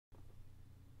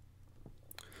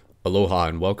Aloha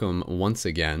and welcome once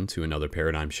again to another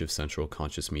Paradigm Shift Central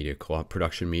Conscious Media Co-op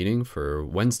production meeting for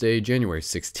Wednesday, January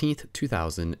 16th,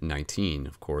 2019.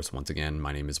 Of course, once again,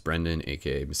 my name is Brendon,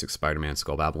 aka Mystic Spider-Man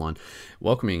Skull Babylon,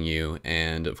 welcoming you.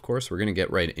 And of course, we're going to get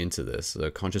right into this.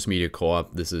 The Conscious Media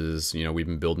Co-op, this is, we've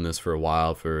been building this for a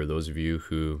while. For those of you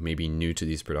who may be new to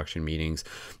these production meetings,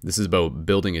 this is about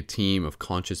building a team of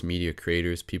conscious media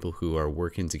creators, people who are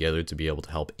working together to be able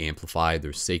to help amplify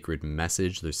their sacred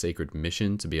message, their sacred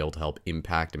mission, to be able to help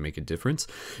impact and make a difference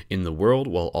in the world,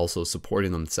 while also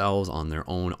supporting themselves on their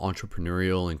own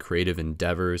entrepreneurial and creative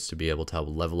endeavors to be able to help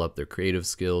level up their creative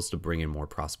skills, to bring in more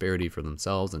prosperity for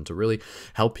themselves, and to really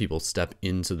help people step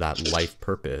into that life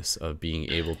purpose of being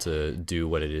able to do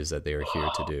what it is that they are here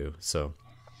to do. So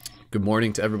good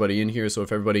morning to everybody in here. So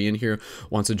if everybody in here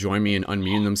wants to join me in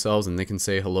unmuting themselves, and they can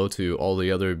say hello to all the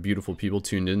other beautiful people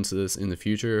tuned into this in the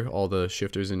future, all the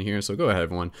shifters in here. So go ahead,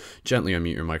 everyone, gently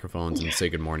unmute your microphones and say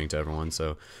good morning to everyone.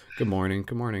 So good morning,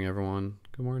 everyone.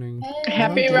 Good morning.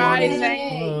 Happy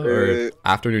rising. Or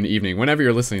afternoon, evening, whenever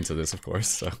you're listening to this, of course.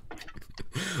 So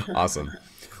awesome.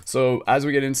 So as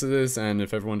we get into this, and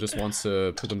if everyone just wants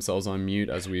to put themselves on mute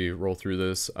as we roll through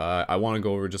this, I want to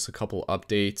go over just a couple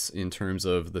updates in terms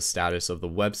of the status of the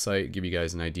website, give you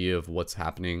guys an idea of what's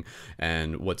happening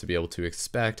and what to be able to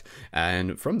expect.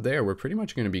 And from there, we're pretty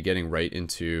much going to be getting right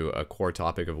into a core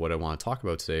topic of what I want to talk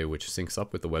about today, which syncs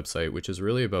up with the website, which is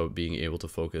really about being able to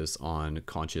focus on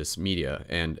conscious media.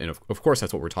 And of course,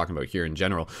 that's what we're talking about here in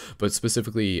general, but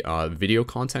specifically video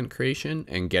content creation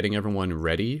and getting everyone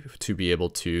ready to be able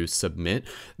to submit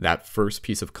that first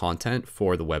piece of content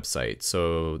for the website.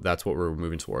 So that's what we're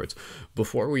moving towards.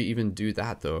 Before we even do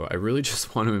that though, I really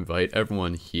just want to invite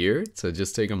everyone here to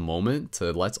just take a moment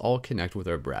to let's all connect with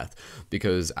our breath,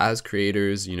 because as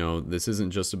creators, this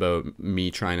isn't just about me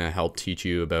trying to help teach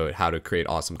you about how to create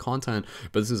awesome content,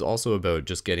 but this is also about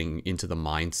just getting into the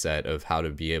mindset of how to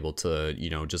be able to,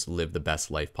 just live the best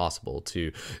life possible,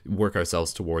 to work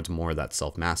ourselves towards more of that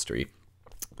self-mastery.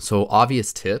 So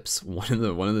obvious tips, one of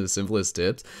the simplest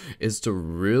tips is to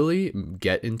really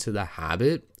get into the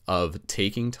habit of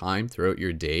taking time throughout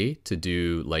your day to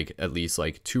do at least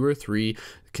 2 or 3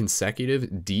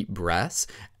 consecutive deep breaths,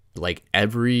 like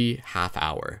every half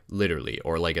hour, literally,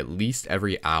 or at least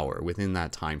every hour within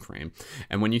that time frame.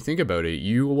 And when you think about it,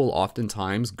 you will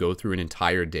oftentimes go through an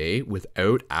entire day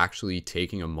without actually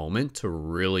taking a moment to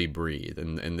really breathe,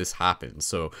 and this happens.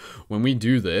 So when we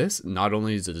do this, not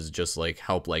only does it just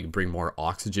help bring more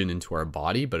oxygen into our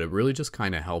body, but it really just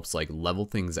kind of helps level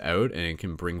things out, and it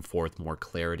can bring forth more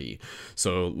clarity.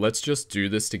 So let's just do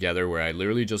this together, where I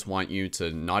literally just want you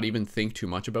to not even think too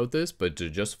much about this, but to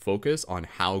just focus on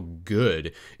how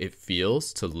good it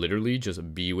feels to literally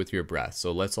just be with your breath.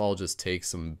 So let's all just take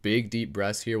some big deep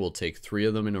breaths here. We'll take 3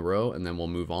 of them in a row, and then we'll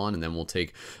move on, and then we'll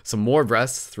take some more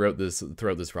breaths throughout this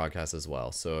broadcast as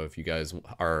well. So if you guys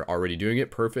are already doing it,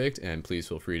 perfect, and please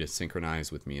feel free to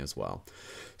synchronize with me as well.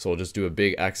 So we'll just do a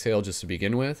big exhale just to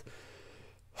begin with,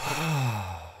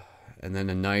 and then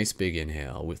a nice big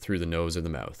inhale through the nose or the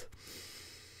mouth.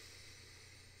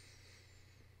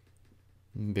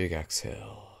 Big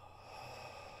exhale.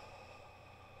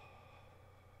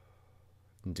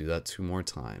 And do that 2 more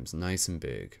times, nice and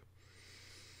big.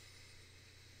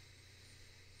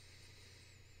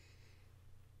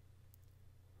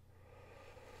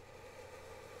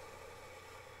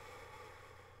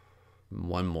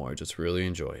 One more, just really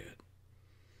enjoy it.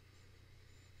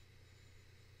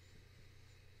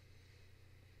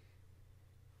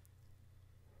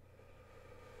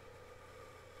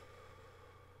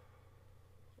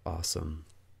 Awesome.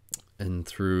 And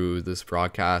through this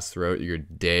broadcast, throughout your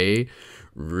day,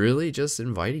 really just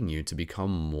inviting you to become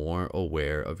more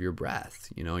aware of your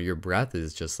breath. Your breath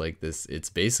is just like this. It's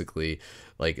basically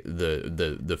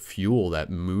the fuel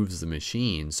that moves the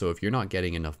machine. So if you're not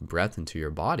getting enough breath into your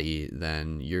body,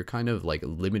 then you're kind of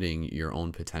limiting your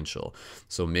own potential.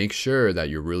 So make sure that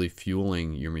you're really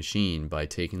fueling your machine by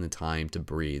taking the time to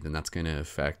breathe, and that's going to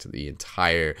affect the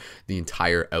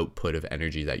entire output of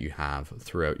energy that you have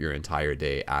throughout your entire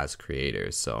day as creators.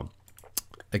 So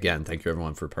again, thank you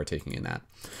everyone for partaking in that.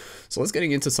 So let's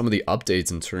getting into some of the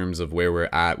updates in terms of where we're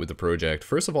at with the project.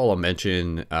 First of all, I'll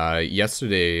mention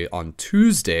yesterday on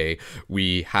Tuesday,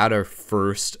 we had our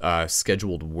first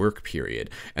scheduled work period.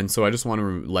 And so I just want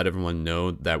to let everyone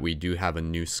know that we do have a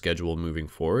new schedule moving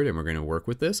forward, and we're going to work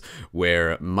with this,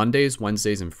 where Mondays,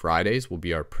 Wednesdays, and Fridays will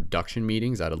be our production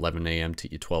meetings at 11 a.m. to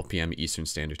 12 p.m. Eastern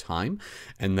Standard Time.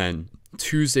 And then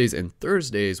Tuesdays and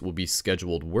Thursdays will be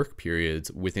scheduled work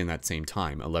periods within that same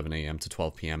time, 11 a.m. to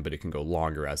 12 p.m., but it can go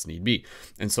longer as need be.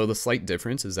 And so the slight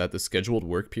difference is that the scheduled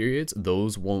work periods,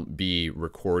 those won't be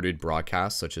recorded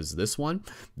broadcasts such as this one.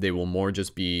 They will more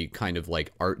just be kind of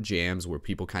like art jams where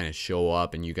people kind of show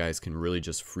up and you guys can really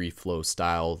just free flow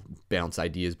style, bounce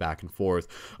ideas back and forth.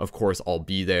 Of course, I'll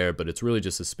be there, but it's really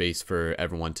just a space for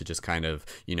everyone to just kind of,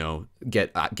 you know,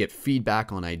 get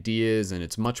feedback on ideas, and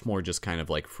it's much more just kind of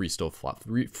like free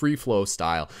flow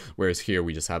style, whereas here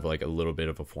we just have like a little bit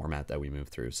of a format that we move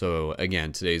through. So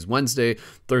again, today's Wednesday,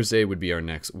 Thursday would be our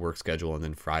next work schedule, and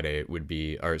then Friday would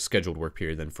be our scheduled work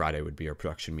period, then Friday would be our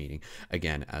production meeting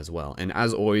again as well. And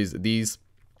as always, these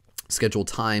scheduled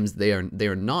times, they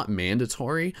are not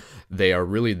mandatory. They are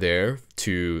really there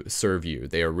to serve you.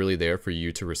 They are really there for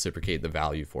you to reciprocate the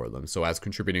value for them. So as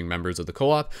contributing members of the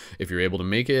co-op, if you're able to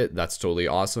make it, that's totally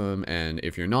awesome. And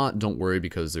if you're not, don't worry,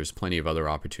 because there's plenty of other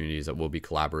opportunities that we'll be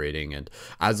collaborating. And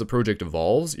as the project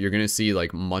evolves, you're going to see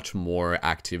like much more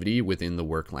activity within the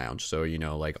work lounge. So, you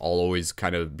know, like I'll always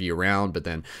kind of be around, but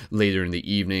then later in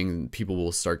the evening, people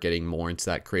will start getting more into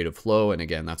that creative flow. And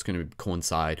again, that's going to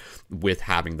coincide with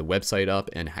having the website up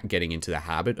and getting into the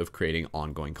habit of creating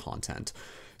ongoing content.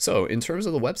 So in terms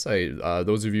of the website,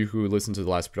 those of you who listened to the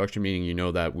last production meeting, you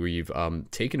know that we've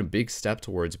taken a big step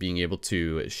towards being able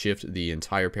to shift the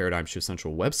entire Paradigm Shift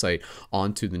Central website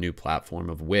onto the new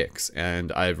platform of Wix.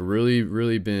 And I've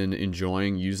really been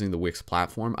enjoying using the Wix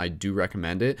platform. I do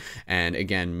recommend it. And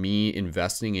again, me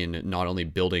investing in not only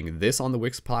building this on the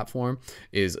Wix platform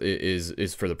is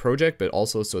for the project, but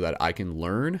also so that I can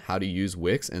learn how to use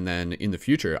Wix. And then in the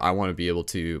future, I want to be able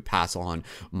to pass on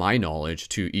my knowledge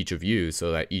to each of you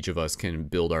so that each of us can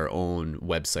build our own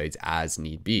websites as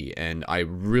need be. And I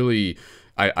really,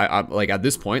 I like at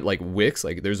this point, like Wix,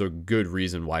 like there's a good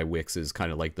reason why Wix is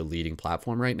kind of like the leading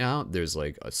platform right now. There's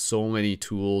like so many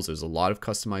tools. There's a lot of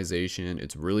customization.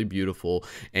 It's really beautiful.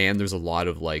 And there's a lot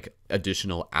of like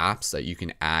additional apps that you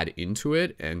can add into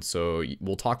it. And so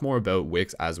we'll talk more about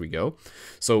Wix as we go.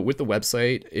 So with the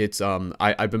website, it's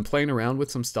I've been playing around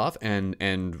with some stuff,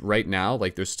 and right now,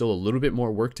 like there's still a little bit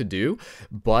more work to do,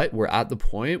 but we're at the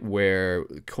point where,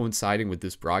 coinciding with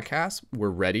this broadcast, we're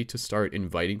ready to start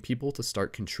inviting people to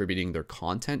start contributing their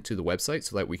content to the website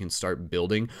so that we can start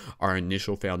building our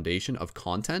initial foundation of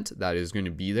content that is going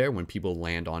to be there when people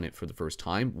land on it for the first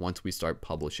time once we start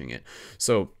publishing it.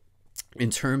 So in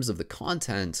terms of the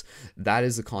content, that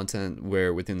is the content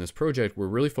where within this project, we're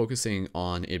really focusing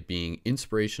on it being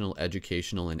inspirational,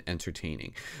 educational, and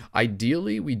entertaining.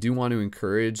 Ideally, we do want to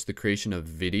encourage the creation of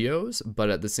videos, but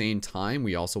at the same time,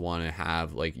 we also want to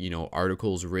have like, you know,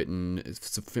 articles written,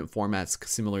 formats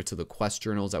similar to the quest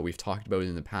journals that we've talked about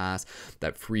in the past,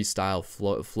 that freestyle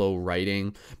flow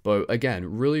writing. But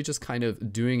again, really just kind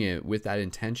of doing it with that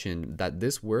intention that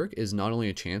this work is not only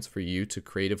a chance for you to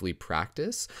creatively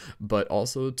practice, but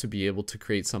also to be able to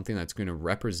create something that's going to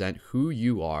represent who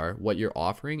you are, what you're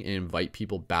offering, and invite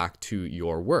people back to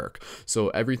your work. So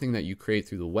everything that you create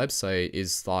through the website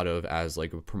is thought of as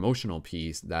like a promotional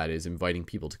piece that is inviting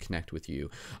people to connect with you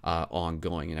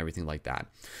ongoing and everything like that.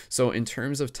 So in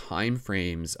terms of time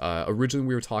frames, originally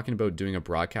we were talking about doing a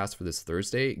broadcast for this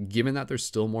Thursday. Given that there's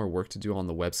still more work to do on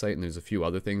the website and there's a few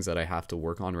other things that I have to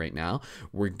work on right now,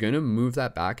 we're going to move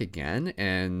that back again.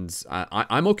 And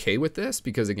I'm okay with this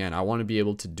because, again, I want to be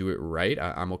able to do it right.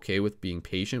 I'm okay with being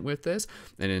patient with this,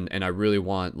 and I really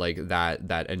want like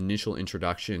that initial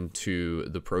introduction to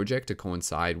the project to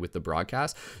coincide with the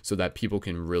broadcast so that people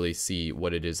can really see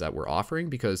what it is that we're offering.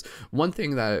 Because one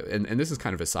thing that, and this is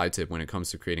kind of a side tip when it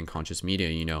comes to creating conscious media,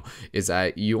 you know, is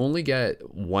that you only get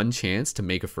one chance to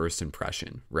make a first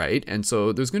impression, right? And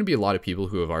so there's going to be a lot of people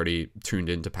who have already tuned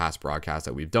into past broadcasts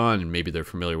that we've done, and maybe they're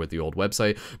familiar with the old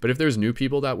website. But if there's new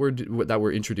people that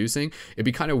we're introducing, it'd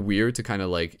be kind of weird to kind of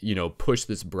like, you know, push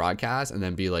this broadcast and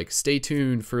then be like, stay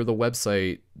tuned for the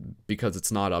website because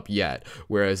it's not up yet.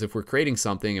 Whereas if we're creating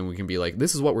something and we can be like,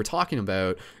 this is what we're talking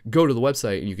about, go to the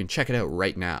website and you can check it out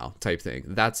right now type thing,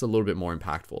 that's a little bit more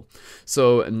impactful.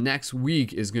 So next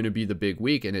week is going to be the big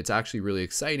week, and it's actually really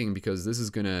exciting because this is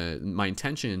my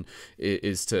intention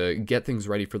is to get things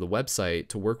ready for the website,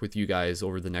 to work with you guys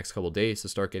over the next couple of days to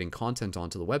start getting content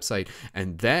onto the website,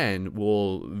 and then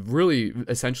we'll really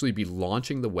essentially be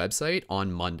launching the website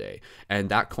on Monday, and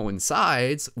that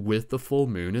coincides with the full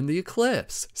moon and the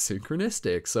eclipse.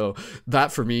 Synchronistic. So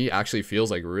that for me actually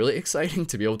feels like really exciting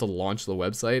to be able to launch the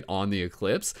website on the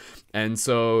eclipse. And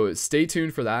so stay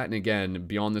tuned for that. And again,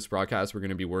 beyond this broadcast, we're going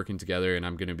to be working together, and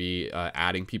I'm going to be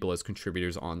adding people as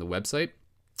contributors on the website.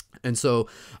 And so,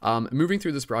 moving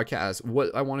through this broadcast,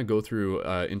 what I want to go through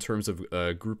in terms of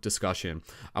group discussion,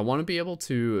 I want to be able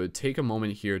to take a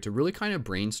moment here to really kind of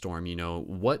brainstorm,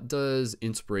 what does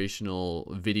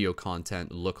inspirational video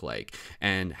content look like?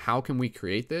 And how can we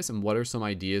create this? And what are some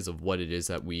ideas of what it is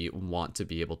that we want to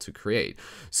be able to create?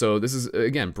 So this is,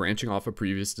 again, branching off of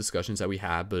previous discussions that we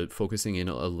had, but focusing in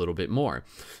a little bit more.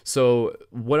 So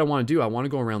what I want to do, I want to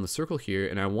go around the circle here,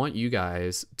 and I want you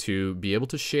guys to be able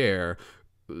to share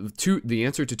the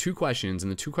answer to two questions.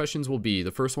 And the two questions will be,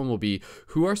 the first one will be,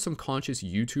 who are some conscious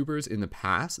YouTubers in the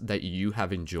past that you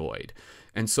have enjoyed?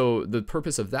 And so the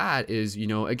purpose of that is,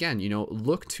 again,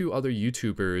 look to other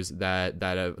YouTubers that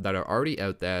are already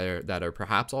out there, that are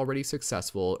perhaps already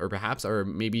successful, or perhaps are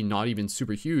maybe not even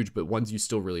super huge, but ones you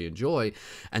still really enjoy,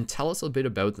 and tell us a bit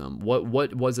about them. What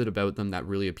was it about them that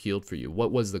really appealed for you?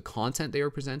 What was the content they were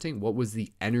presenting? What was the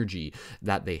energy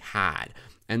that they had?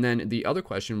 And then the other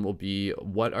question will be,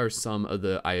 what are some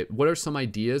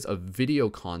ideas of video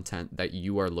content that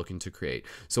you are looking to create?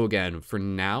 So again, for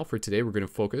today, we're going to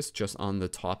focus just on the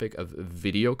topic of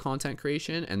video content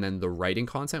creation, and then the writing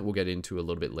content we'll get into a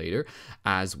little bit later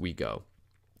as we go.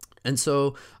 And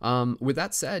so with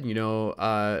that said,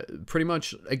 pretty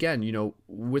much, again,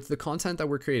 with the content that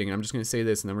we're creating, and I'm just going to say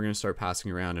this, and then we're going to start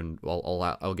passing around, and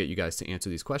I'll get you guys to answer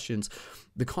these questions.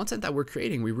 The content that we're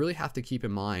creating, we really have to keep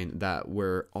in mind that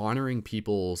we're honoring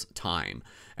people's time.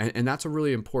 And that's a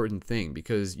really important thing,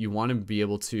 because you want to be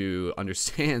able to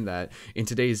understand that in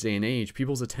today's day and age,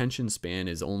 people's attention span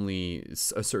is only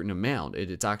a certain amount.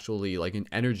 It's actually like an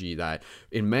energy that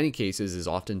in many cases is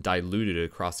often diluted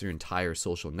across their entire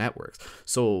social networks.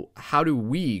 So how do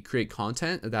we create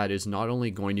content that is not only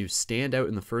going to stand out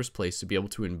in the first place to be able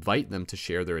to invite them to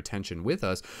share their attention with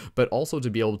us, but also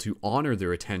to be able to honor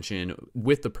their attention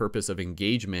with the purpose of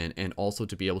engagement, and also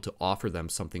to be able to offer them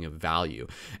something of value?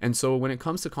 And so when it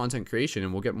comes to content creation,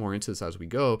 and we'll get more into this as we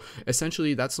go,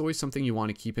 essentially that's always something you want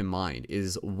to keep in mind,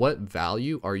 is what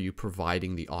value are you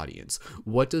providing the audience?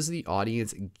 What does the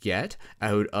audience get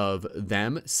out of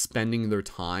them spending their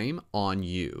time on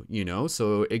you?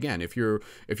 So again, if you're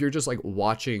just like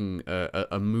watching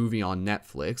a movie on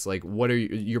Netflix, like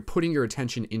you're putting your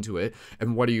attention into it,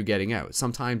 and what are you getting out?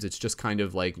 Sometimes it's just kind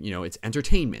of like, it's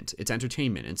entertainment,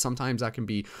 and sometimes that can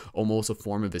be almost a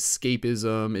form of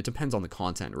escapism. It depends on the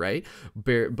content, right?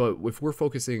 But if we're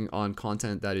focusing on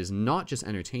content that is not just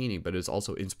entertaining, but is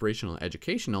also inspirational and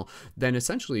educational, then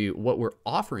essentially what we're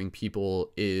offering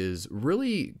people is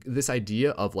really this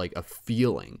idea of like a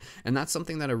feeling. And that's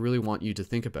something that I really want you to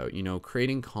think about,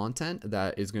 creating content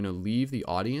that is going to leave the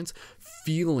audience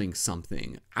feeling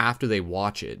something after they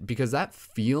watch it, because that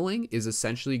feeling is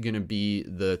essentially going to be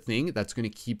the thing that's going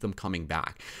to keep them coming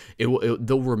back.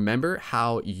 They'll remember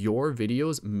how your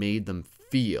videos made them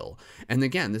feel. And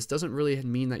again, this doesn't really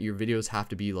mean that your videos have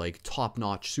to be like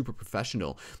top-notch, super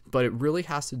professional, but it really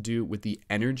has to do with the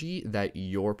energy that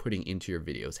you're putting into your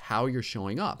videos, how you're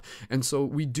showing up. And so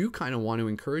we do kind of want to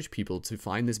encourage people to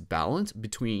find this balance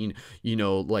between,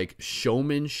 like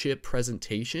showmanship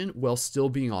presentation while still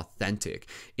being authentic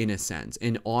in a sense,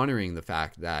 and honoring the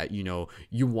fact that,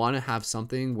 you want to have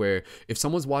something where if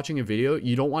someone's watching a video,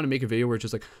 you don't want to make a video where it's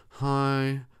just like,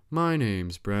 hi, my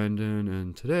name's Brendon,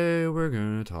 and today we're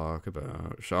gonna talk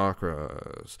about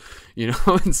chakras.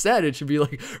 Instead it should be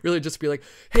like, really just be like,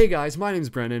 hey guys, my name's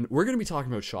Brendon, we're gonna be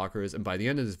talking about chakras, and by the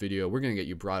end of this video, we're gonna get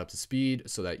you brought up to speed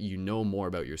so that you know more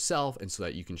about yourself, and so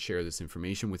that you can share this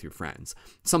information with your friends.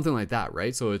 Something like that,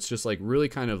 right? So it's just like really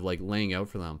kind of like laying out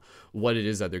for them what it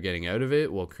is that they're getting out of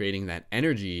it, while creating that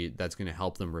energy that's gonna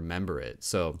help them remember it.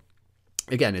 So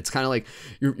again, it's kind of like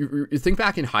you think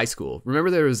back in high school.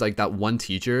 Remember there was like that one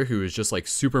teacher who was just like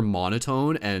super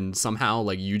monotone, and somehow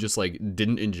like you just like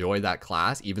didn't enjoy that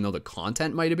class even though the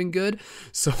content might have been good.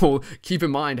 So keep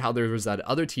in mind how there was that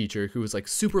other teacher who was like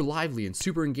super lively and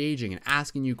super engaging and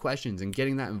asking you questions and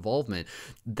getting that involvement.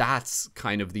 That's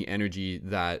kind of the energy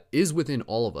that is within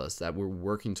all of us that we're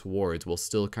working towards, while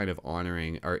still kind of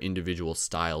honoring our individual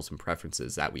styles and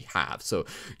preferences that we have. So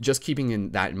just keeping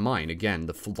that in mind, again,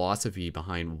 the philosophy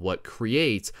behind what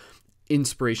creates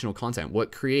inspirational content,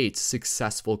 what creates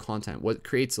successful content, what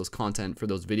creates those content for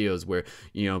those videos where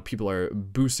people are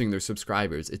boosting their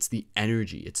subscribers. It's the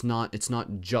energy. It's not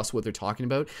just what they're talking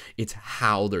about, it's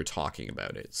how they're talking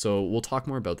about it. So we'll talk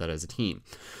more about that as a team.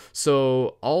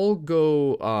 So I'll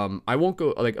go I won't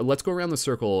go, like, let's go around the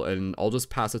circle, and I'll just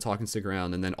pass the talking stick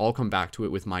around, and then I'll come back to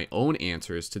it with my own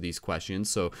answers to these questions.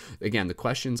 So again, the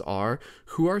questions are,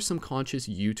 who are some conscious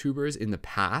YouTubers in the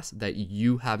past that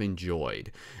you have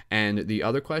enjoyed? And then the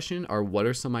other question are, what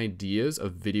are some ideas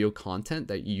of video content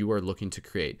that you are looking to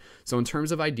create? So in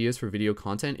terms of ideas for video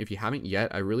content, if you haven't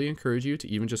yet, I really encourage you to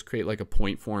even just create like a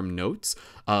point form notes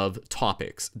of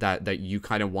topics that you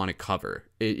kind of want to cover.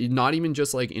 Not even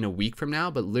just like in a week from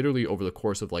now, but literally over the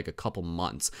course of like a couple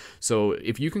months. So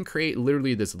if you can create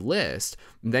literally this list,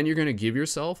 then you're going to give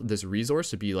yourself this resource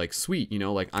to be like, sweet, you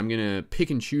know, like I'm going to pick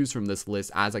and choose from this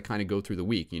list as I kind of go through the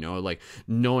week, you know, like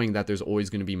knowing that there's always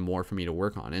going to be more for me to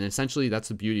work on. And essentially that's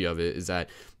the beauty of it, is that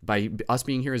by us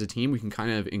being here as a team, we can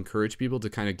kind of encourage people to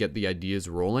kind of get the ideas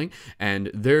rolling,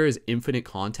 and there is infinite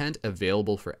content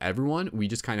available for everyone. We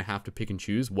just kind of have to pick and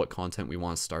choose what content we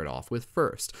want to start off with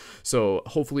first. So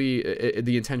hopefully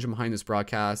the intention behind this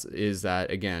broadcast is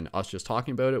that, again, us just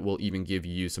talking about it will even give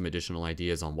you some additional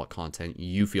ideas on what content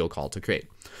you feel called to create.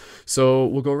 So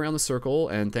we'll go around the circle,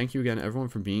 and thank you again everyone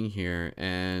for being here.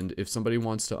 And if somebody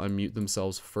wants to unmute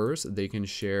themselves first, they can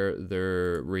share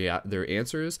their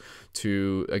answers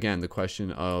to, again, the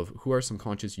question of who are some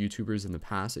conscious YouTubers in the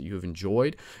past that you have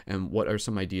enjoyed, and what are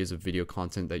some ideas of video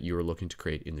content that you are looking to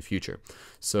create in the future.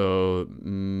 So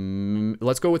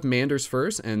let's go with Manders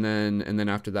first, and then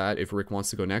after that, if Rick wants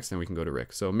to go next, then we can go to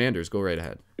Rick. So Manders, go right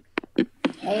ahead.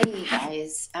 Hey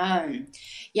guys.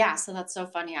 Yeah, so that's so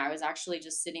funny. I was actually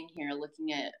just sitting here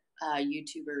looking at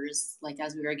YouTubers like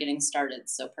as we were getting started.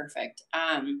 So perfect.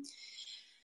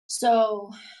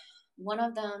 So one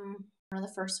of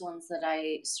the first ones that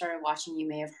I started watching, you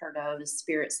may have heard of, is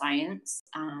Spirit Science.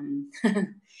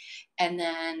 And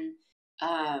then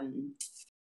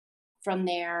from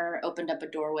there opened up a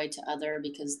doorway to other,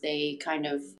 because they kind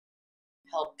of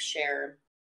help share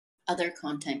other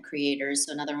content creators.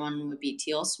 So another one would be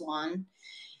Teal Swan.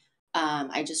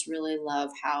 I just really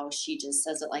love how she just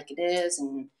says it like it is,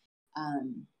 and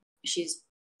she's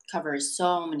covers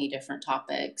so many different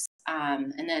topics.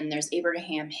 And then there's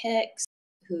Abraham Hicks,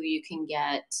 who you can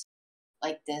get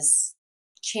like this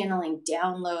channeling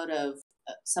download of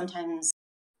sometimes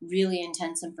really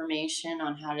intense information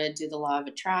on how to do the law of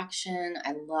attraction.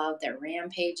 I love their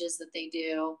rampages that they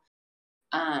do.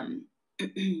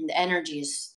 The energy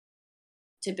is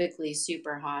typically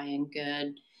super high and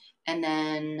good. And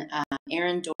then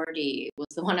Aaron Doherty was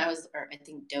the one I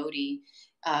think Doty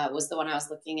was the one I was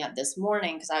looking at this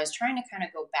morning, because I was trying to kind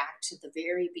of go back to the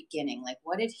very beginning. Like,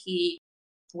 where did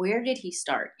he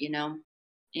start, you know?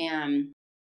 And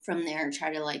from there,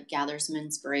 try to like gather some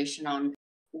inspiration on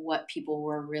what people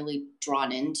were really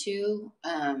drawn into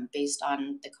based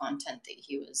on the content that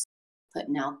he was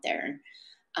putting out there.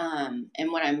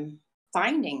 And what I'm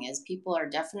finding is people are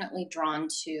definitely drawn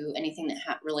to anything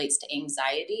that relates to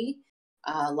anxiety,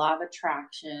 law of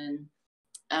attraction,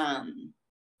 and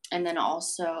then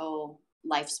also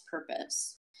life's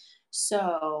purpose.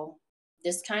 So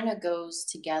this kind of goes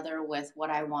together with what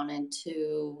I wanted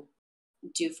to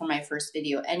do for my first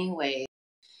video anyway,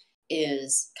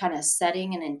 is kind of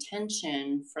setting an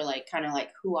intention for like kind of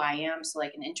like who I am. So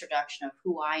like an introduction of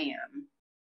who I am,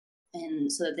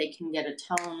 and so that they can get a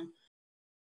tone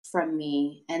from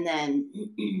me. And then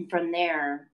from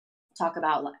there, talk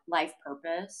about life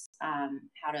purpose,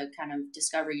 how to kind of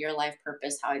discover your life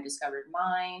purpose, how I discovered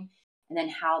mine, and then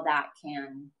how that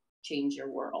can change your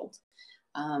world.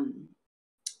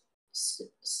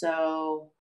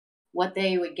 So what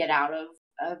they would get out of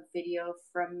a video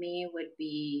from me would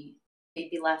be, they'd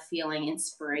be left feeling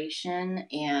inspiration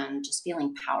and just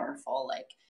feeling powerful. Like,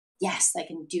 yes, I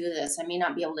can do this. I may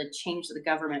not be able to change the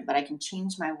government, but I can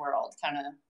change my world. Kind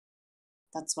of,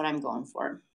 that's what I'm going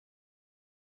for.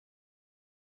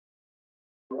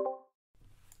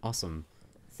 Awesome.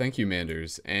 Thank you,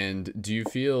 Manders. And do you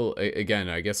feel, again,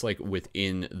 I guess like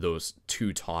within those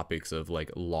two topics of like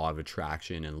law of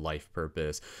attraction and life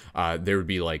purpose, there would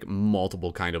be like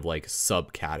multiple kind of like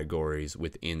subcategories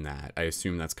within that. I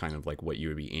assume that's kind of like what you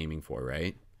would be aiming for,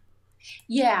 right?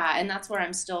 Yeah, and that's where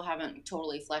I'm still haven't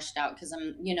totally fleshed out, because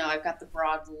I've got the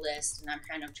broad list and I'm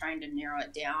kind of trying to narrow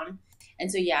it down.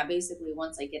 And so, yeah, basically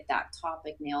once I get that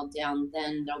topic nailed down,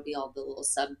 then there'll be all the little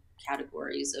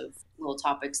subcategories of little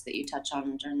topics that you touch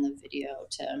on during the video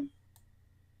to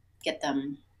get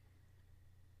them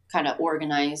kind of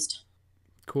organized.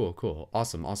 Cool.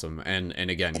 Awesome.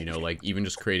 And again, like even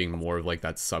just creating more of like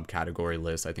that subcategory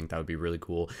list, I think that would be really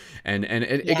cool. And Yeah.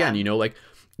 again, like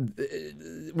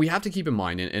we have to keep in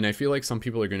mind, and I feel like some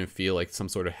people are going to feel like some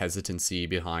sort of hesitancy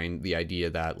behind the idea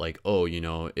that like, oh, you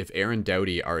know, if Aaron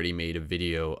Doughty already made a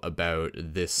video about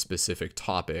this specific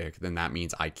topic, then that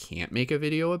means I can't make a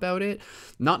video about it.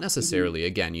 Not necessarily.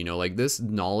 Again, you know, like this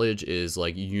knowledge is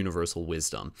like universal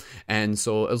wisdom. And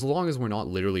so as long as we're not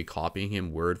literally copying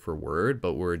him word for word,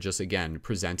 but we're just, again,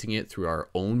 presenting it through our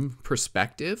own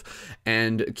perspective,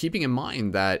 and keeping in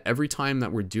mind that every time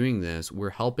that we're doing this,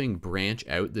 we're helping branch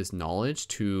out this knowledge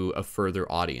to a further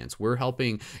audience. We're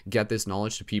helping get this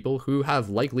knowledge to people who have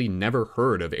likely never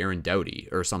heard of Aaron Doughty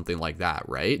or something like that,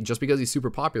 right? Just because he's super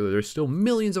popular, there's still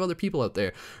millions of other people out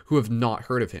there who have not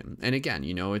heard of him. And again,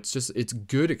 you know, it's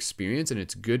good experience and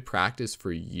it's good practice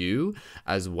for you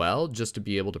as well, just to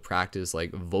be able to practice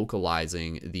like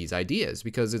vocalizing these ideas,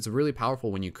 because it's really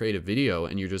powerful when you create a video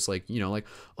and you're just like, you know, like,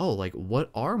 oh, like what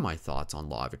are my thoughts on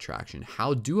law of attraction?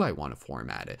 How do I want to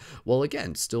format it? Well,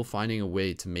 again, still finding a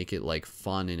way to make it like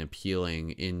fun and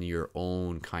appealing in your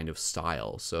own kind of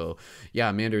style. So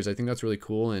yeah, Manders, I think that's really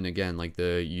cool. And again, like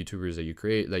the YouTubers that you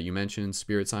create, that you mentioned,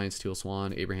 Spirit Science, Teal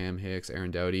Swan, Abraham Hicks,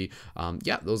 Aaron Doughty,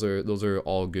 yeah, those are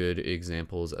all good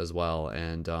examples as well.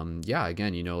 And yeah,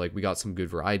 again, you know, like we got some good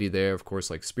variety there. Of course,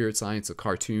 like Spirit Science, a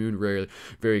cartoon,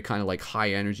 very kind of like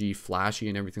high energy, flashy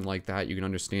and everything like that. You can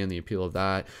understand the appeal of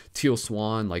that. Teal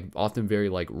Swan, like often very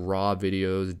like raw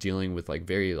videos dealing with like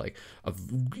very like a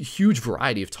huge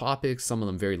variety of topics, some of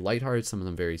them very lighthearted, some of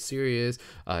them very serious.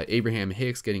 Abraham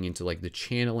Hicks getting into like the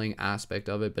channeling aspect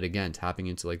of it, but again, tapping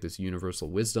into like this universal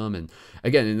wisdom. And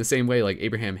again, in the same way, like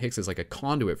Abraham Hicks is like a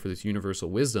conduit for this universal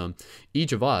wisdom,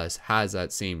 each of us has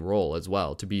that same role as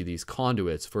well, to be these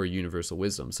conduits for universal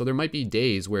wisdom. So there might be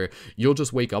days where you'll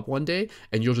just wake up one day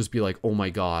and you'll just be like, oh my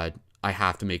God, I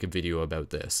have to make a video about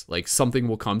this. Like something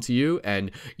will come to you and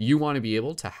you want to be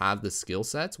able to have the skill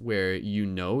sets where you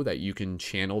know that you can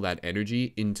channel that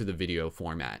energy into the video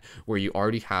format, where you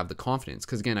already have the confidence.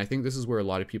 Because again, I think this is where a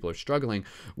lot of people are struggling,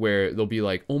 where they'll be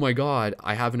like, oh my God,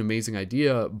 I have an amazing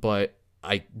idea, but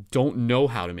I don't know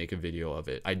how to make a video of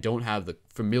it. I don't have the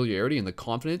familiarity and the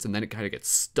confidence, and then it kind of gets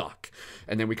stuck.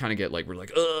 And then we kind of get like, we're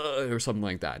like, or something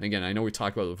like that. And again, I know we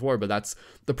talked about it before, but that's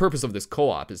the purpose of this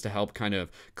co-op, is to help kind of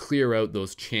clear out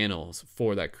those channels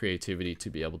for that creativity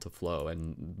to be able to flow.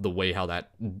 And the way how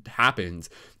that happens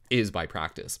is by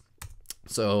practice.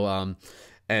 So,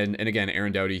 and again,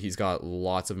 Aaron Doughty, he's got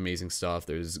lots of amazing stuff.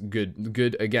 There's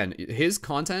good, again, his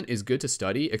content is good to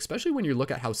study, especially when you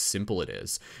look at how simple it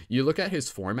is. You look at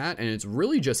his format and it's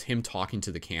really just him talking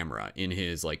to the camera in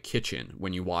his like kitchen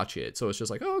when you watch it. So it's just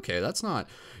like, oh, okay, that's not,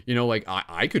 you know, like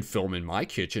I could film in my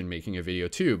kitchen making a video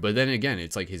too. But then again,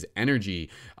 it's like his energy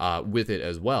with it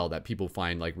as well that people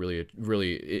find like really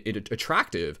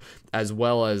attractive, as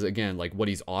well as, again, like what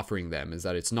he's offering them is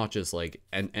that it's not just like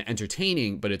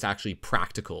entertaining, but it's actually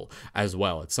practical as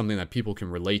well. It's something that people can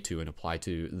relate to and apply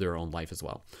to their own life as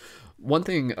well. One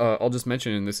thing I'll just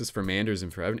mention, and this is for Manders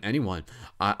and for anyone,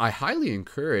 I highly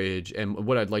encourage, and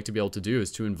what I'd like to be able to do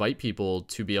is to invite people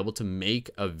to be able to make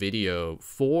a video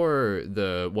for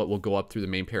what will go up through the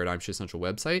main Paradigm Shift Central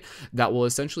website that will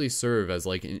essentially serve as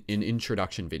like an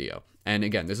introduction video. And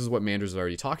again, this is what Manders is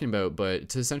already talking about, but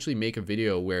to essentially make a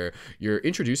video where you're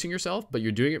introducing yourself, but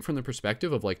you're doing it from the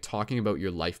perspective of like talking about your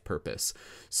life purpose.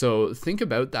 So think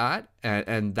about that,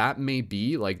 and that may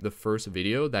be like the first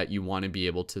video that you want to be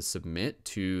able to submit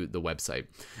to the website.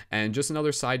 And just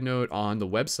another side note on the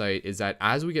website is that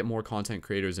as we get more content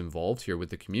creators involved here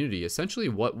with the community, essentially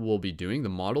what we'll be doing, the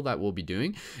model that we'll be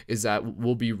doing, is that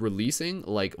we'll be releasing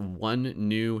like one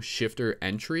new shifter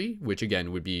entry, which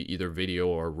again would be either video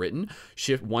or written,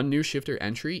 one new shifter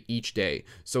entry each day,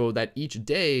 so that each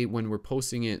day when we're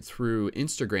posting it through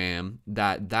Instagram,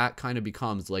 that kind of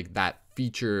becomes like that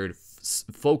featured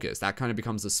focus, that kind of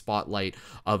becomes the spotlight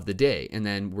of the day. And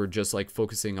then we're just like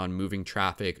focusing on moving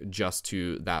traffic just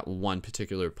to that one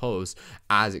particular post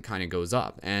as it kind of goes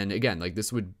up. And again, like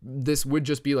this would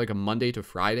just be like a Monday to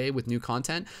Friday with new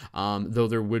content, though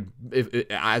there would,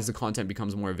 as the content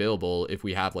becomes more available, if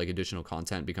we have like additional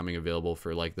content becoming available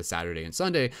for like the Saturday and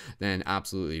Sunday, then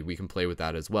absolutely we can play with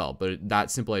that as well. But that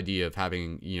simple idea of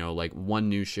having, you know, like one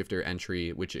new shifter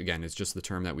entry, which again is just the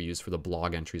term that we use for the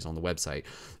blog entries on the website,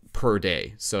 per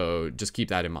day. So just keep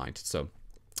that in mind. So,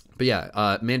 but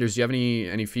yeah, Manders, do you have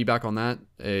any feedback on that?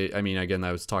 I mean, again,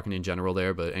 I was talking in general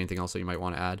there, but anything else that you might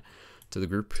want to add to the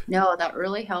group? No, that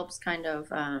really helps kind of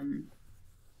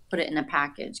put it in a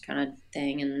package kind of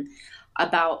thing. And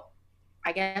about,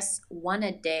 I guess, one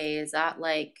a day, is that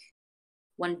like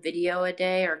one video a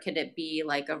day, or could it be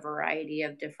like a variety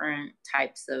of different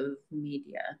types of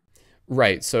media?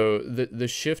 Right. So the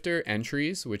shifter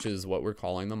entries, which is what we're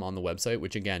calling them on the website,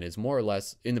 which again is more or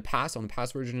less in the past, on the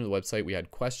past version of the website, we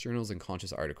had quest journals and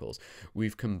conscious articles.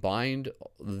 We've combined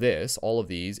all of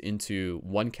these into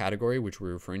one category, which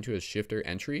we're referring to as shifter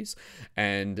entries.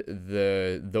 And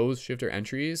those shifter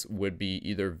entries would be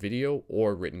either video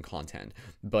or written content.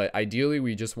 But ideally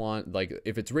we just want, like,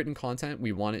 if it's written content,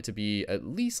 we want it to be at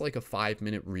least like a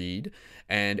 5-minute read.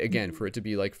 And again, for it to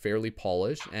be like fairly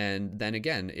polished. And then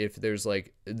again, if there's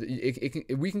like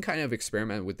we can kind of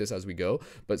experiment with this as we go,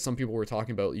 but some people were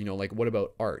talking about, like, what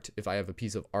about art? If I have a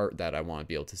piece of art that I want to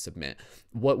be able to submit,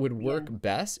 what would work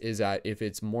best is that if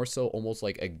it's more so almost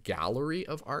like a gallery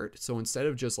of art. So instead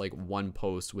of just like one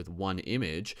post with one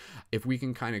image, if we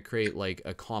can kind of create like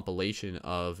a compilation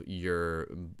of your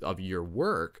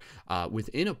work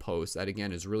within a post that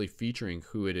again is really featuring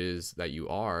who it is that you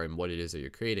are and what it is that you're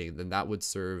creating, then that would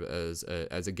serve as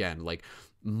again like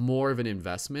more of an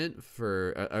investment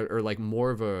for or like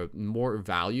more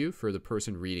value for the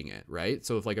person reading it, right?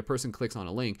 So if like a person clicks on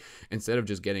a link, instead of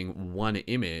just getting one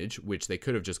image, which they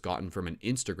could have just gotten from an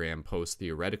Instagram post,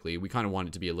 theoretically, we kind of want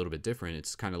it to be a little bit different.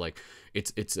 It's kind of like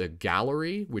it's a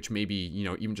gallery, which maybe,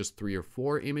 even just 3 or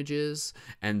 4 images,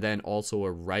 and then also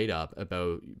a write-up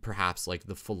about perhaps like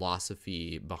the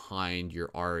philosophy behind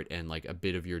your art and like a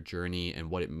bit of your journey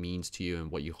and what it means to you and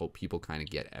what you hope people kind of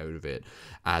get out of it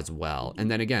as well.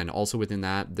 And then again, also within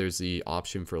that, there's the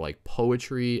option for like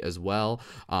poetry as well.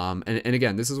 And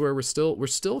again, this is where we're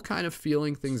still kind of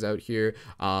feeling things out here.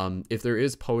 If there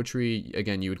is poetry,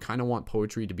 again, you would kind of want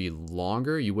poetry to be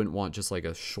longer. You wouldn't want just like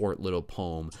a short little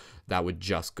poem that would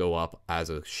just go up as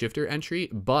a shifter entry,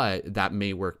 but that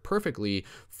may work perfectly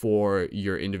for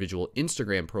your individual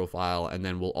Instagram profile. And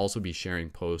then we'll also be sharing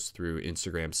posts through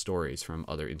Instagram stories from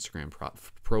other Instagram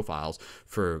profiles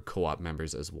for co-op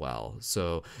members as well.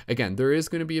 So again, there is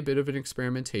going to be a bit of an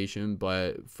experimentation,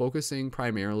 but focusing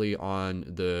primarily on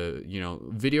the,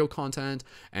 video content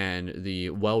and the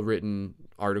well-written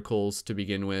articles to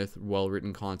begin with,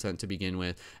 well-written content to begin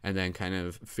with, and then kind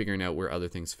of figuring out where other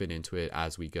things fit into it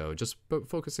as we go. Just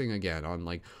focusing again on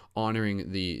like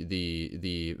honoring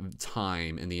the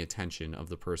time and the attention of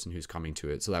the person who's coming to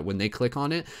it, so that when they click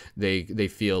on it, they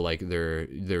feel like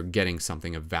they're getting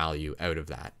something of value out of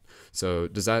that. So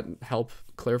does that help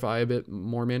clarify a bit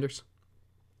more, Manders?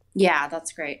 Yeah,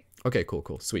 that's great. Okay,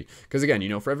 cool, sweet. Because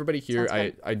again, for everybody here,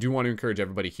 I do want to encourage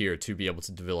everybody here to be able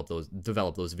to develop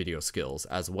those video skills,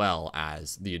 as well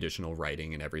as the additional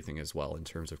writing and everything as well, in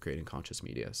terms of creating conscious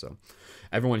media. So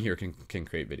everyone here can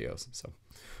create videos. So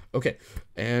okay,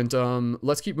 and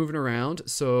let's keep moving around.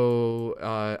 So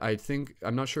I think,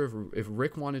 I'm not sure if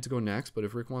Rick wanted to go next, but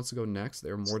if Rick wants to go next,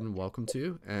 they're more than welcome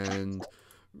to. And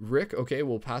Rick, okay,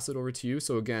 we'll pass it over to you.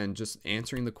 So again, just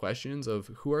answering the questions of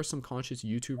who are some conscious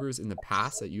YouTubers in the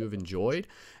past that you have enjoyed,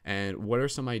 and what are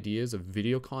some ideas of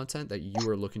video content that you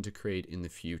are looking to create in the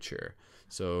future.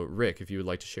 So Rick, if you would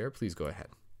like to share, please go ahead.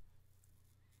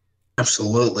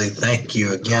 Absolutely. Thank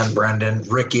you again, Brendon.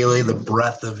 Rick Ely, the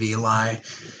breath of Eli.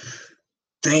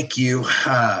 Thank you.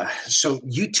 So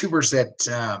YouTubers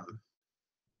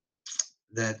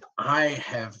that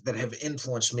have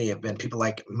influenced me have been people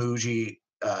like Muji,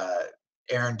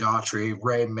 Aaron Daughtry,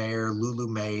 Ray Mayer, Lulu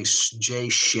Mace, Jay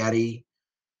Shetty,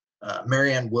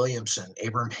 Marianne Williamson,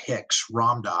 Abram Hicks,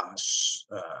 Ram Dass,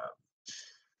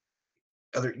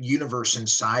 other Universe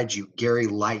Inside You, Gary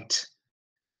Light.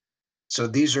 So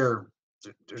there's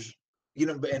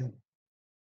and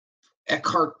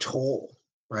Eckhart Tolle,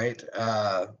 right?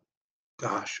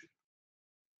 Gosh,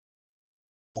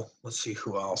 let's see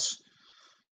who else.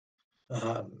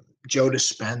 Joe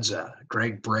Dispenza,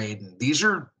 Greg Braden. These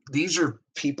are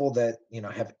people that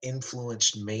have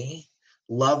influenced me.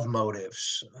 Love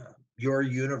Motives, Your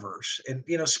Universe, and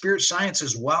Spirit Science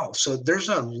as well. So there's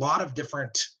a lot of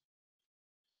different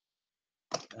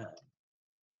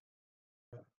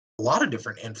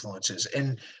influences.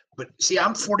 But see,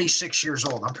 I'm 46 years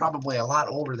old. I'm probably a lot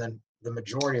older than the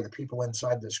majority of the people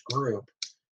inside this group,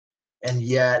 and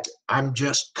yet I'm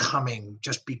just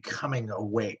becoming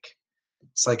awake.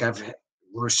 It's like I've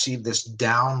received this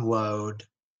download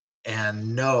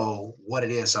and know what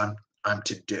it is I'm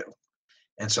to do.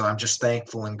 And so I'm just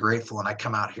thankful and grateful. And I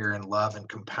come out here in love and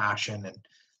compassion,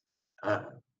 and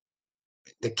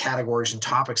the categories and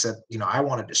topics that, I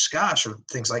want to discuss are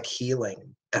things like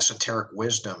healing, esoteric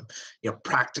wisdom,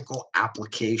 practical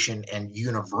application, and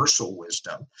universal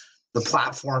wisdom. The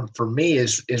platform for me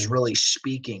is really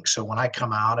speaking. So when I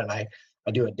come out and I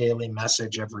do a daily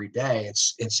message every day,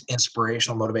 it's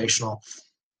inspirational, motivational,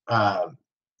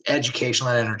 educational,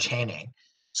 and entertaining.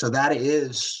 So that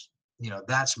is,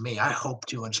 that's me. I hope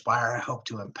to inspire. I hope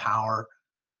to empower.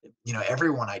 you know,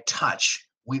 everyone I touch,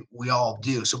 we all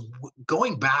do. So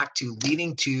going back to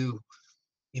leading to,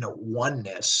 you know,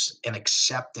 oneness and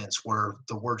acceptance, where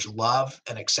the words love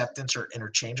and acceptance are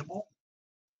interchangeable,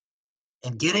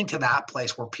 and getting to that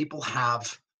place where people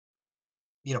have,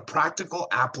 you know, practical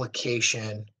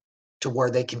application to where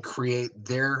they can create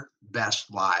their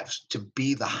best lives, to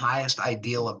be the highest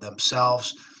ideal of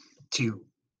themselves, to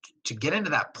get into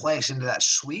that place, into that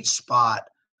sweet spot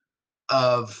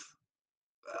of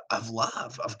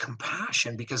love, of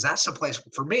compassion, because that's the place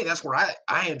for me. That's where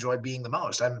I enjoy being the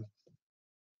most.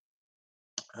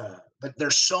 But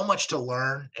there's so much to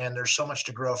learn and there's so much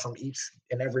to grow from each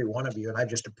and every one of you, and I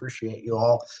just appreciate you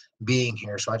all being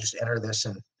here. So I just enter this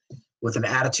and with an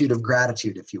attitude of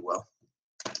gratitude, if you will.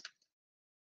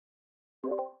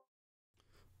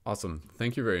 Awesome.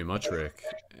 Thank you very much, Rick.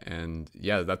 And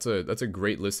yeah, that's a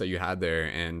great list that you had there.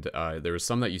 And there was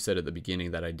some that you said at the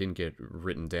beginning that I didn't get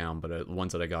written down, but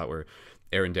ones that I got were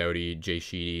Aaron Doughty, Jay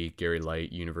Sheedy, Gary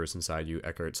Light, Universe Inside You,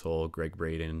 Eckhart Tolle, Greg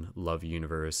Braden, Love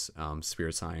Universe,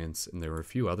 Spirit Science, and there were a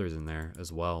few others in there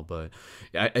as well. But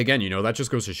again, you know, that just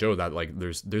goes to show that like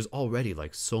there's already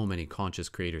like so many conscious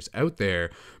creators out there.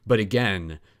 But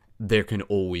again, there can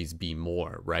always be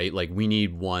more, right? Like we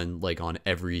need one like on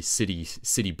every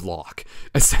city block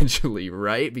essentially,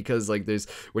 right? Because like there's,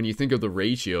 when you think of the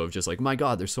ratio of just like, my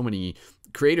God, there's so many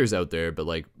creators out there, but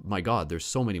like, my God, there's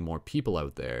so many more people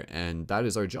out there. And that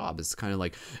is our job, is to kind of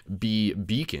like be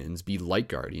beacons, be light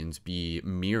guardians, be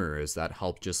mirrors that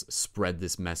help just spread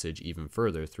this message even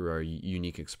further through our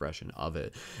unique expression of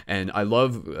it. And I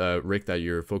love, Rick, that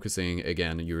you're focusing,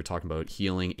 again, you were talking about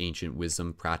healing, ancient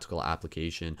wisdom, practical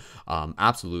application.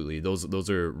 Absolutely, those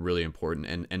are really important,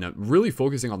 and really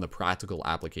focusing on the practical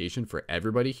application for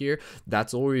everybody here.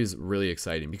 That's always really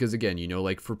exciting, because again, you know,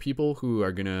 like for people who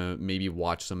are gonna maybe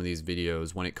watch some of these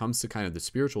videos, when it comes to kind of the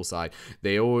spiritual side,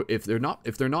 if they're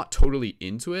not totally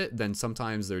into it, then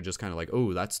sometimes they're just kind of like,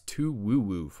 oh, that's too woo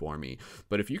woo for me.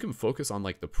 But if you can focus on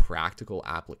like the practical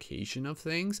application of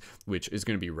things, which is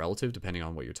going to be relative depending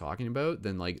on what you're talking about,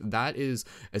 then like that is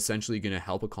essentially going to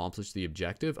help accomplish the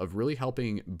objective of really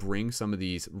helping bring some of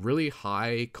these really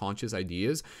high conscious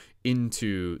ideas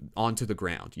onto the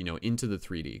ground, you know, into the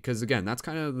 3D. Because again, that's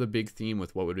kind of the big theme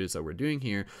with what it is that we're doing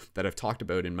here, that I've talked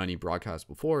about in many broadcasts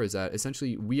before, is that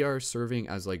essentially we are serving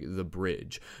as like the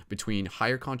bridge between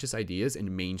higher conscious ideas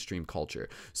and mainstream culture.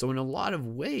 So in a lot of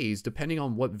ways, depending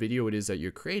on what video it is that you're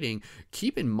creating,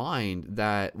 keep in mind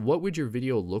that what would your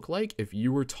video look like if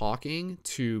you were talking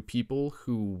to people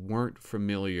who weren't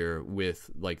familiar with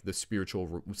like the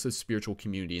spiritual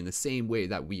community in the same way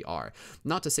that we are.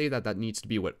 Not to say that that needs to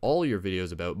be what all your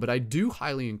videos about, but I do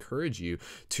highly encourage you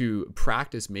to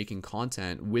practice making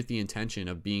content with the intention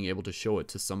of being able to show it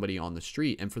to somebody on the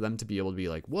street, and for them to be able to be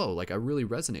like, whoa, like I really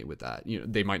resonate with that. You know,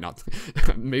 they might not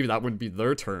maybe that wouldn't be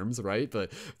their terms, right?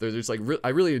 But they're just like, I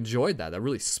really enjoyed that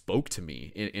really spoke to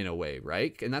me in a way,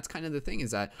 right? And that's kind of the thing,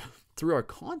 is that through our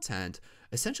content,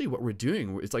 essentially what we're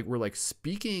doing is like we're like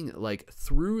speaking like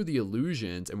through the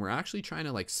illusions, and we're actually trying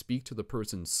to like speak to the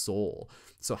person's soul.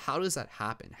 So how does that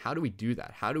happen? How do we do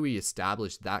that? How do we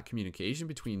establish that communication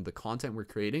between the content we're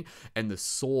creating and the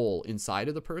soul inside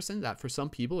of the person, that for some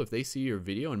people, if they see your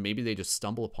video and maybe they just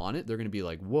stumble upon it, they're going to be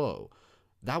like, whoa,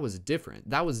 that was different.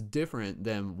 That was different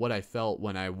than what I felt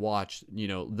when I watched, you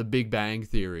know, The Big Bang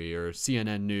Theory or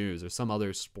CNN News or some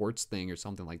other sports thing or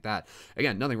something like that.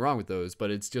 Again, nothing wrong with those,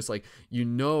 but it's just like, you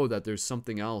know, that there's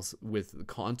something else with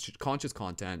conscious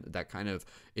content that kind of,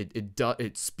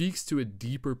 it speaks to a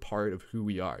deeper part of who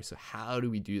we are. So how do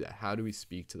we do that? How do we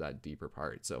speak to that deeper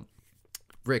part? So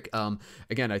Rick,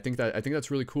 again, I think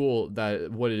that's really cool,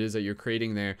 that what it is that you're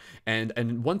creating there.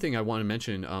 And one thing I want to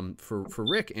mention, for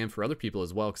Rick and for other people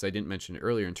as well, because I didn't mention it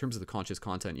earlier, in terms of the conscious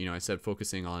content, you know, I said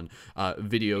focusing on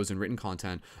videos and written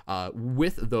content.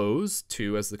 With those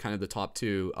two as the kind of the top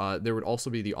two, there would also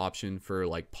be the option for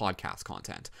like podcast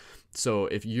content. So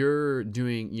if you're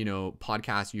doing, you know,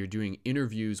 podcasts, you're doing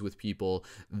interviews with people,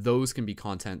 those can be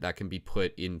content that can be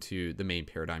put into the main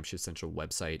Paradigm Shift Central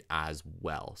website as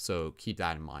well. So keep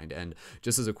that in mind. And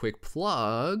just as a quick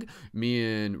plug,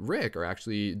 me and Rick are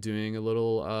actually doing a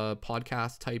little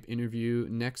podcast type interview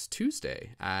next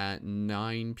Tuesday at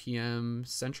 9 p.m.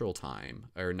 Central Time,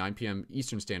 or 9 p.m.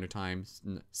 Eastern Standard Time,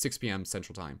 6 p.m.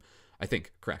 Central Time. I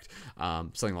think, correct.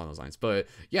 Something along those lines. But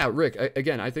yeah, Rick,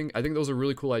 again, I think those are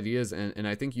really cool ideas, and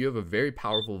I think you have a very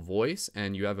powerful voice,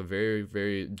 and you have a very,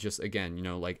 very, just again, you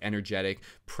know, like energetic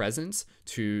presence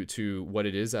to what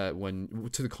it is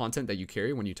to the content that you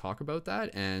carry when you talk about that.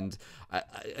 And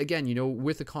again, you know,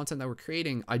 with the content that we're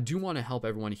creating, I do want to help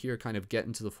everyone here kind of get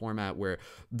into the format where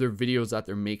their videos that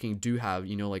they're making do have,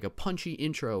 you know, like a punchy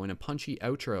intro and a punchy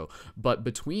outro. But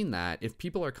between that, if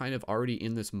people are kind of already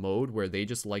in this mode where they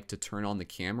just like to turn on the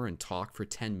camera and talk for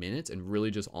 10 minutes and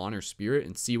really just honor spirit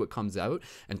and see what comes out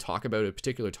and talk about a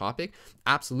particular topic,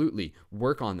 absolutely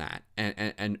work on that.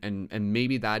 And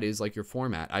maybe that is like your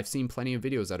format. I've seen plenty of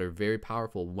videos that are very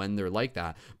powerful when they're like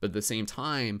that, but at the same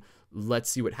time, let's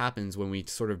see what happens when we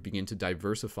sort of begin to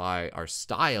diversify our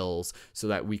styles so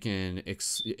that we can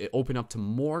open up to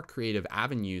more creative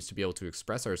avenues to be able to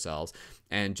express ourselves,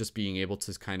 and just being able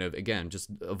to kind of, again, just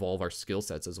evolve our skill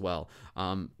sets as well.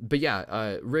 But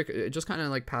yeah, Rick, just kind of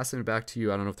like passing it back to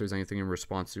you. I don't know if there's anything in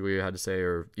response to what you had to say,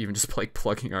 or even just like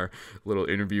plugging our little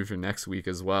interview for next week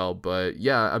as well. But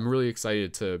yeah, I'm really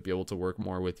excited to be able to work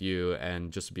more with you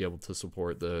and just to be able to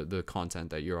support the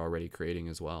content that you're already creating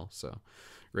as well. So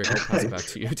Rick, I'll pass it back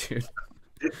to you, dude.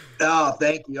 Oh,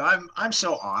 thank you. I'm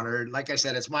so honored. Like I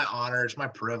said, it's my honor. It's my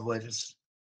privilege.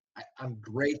 I'm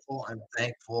grateful. I'm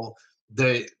thankful.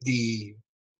 The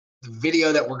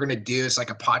video that we're going to do is like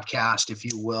a podcast, if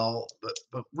you will,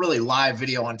 but really live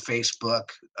video on Facebook.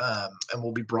 And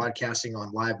we'll be broadcasting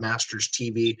on Live Masters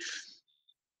TV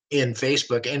in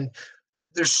Facebook. And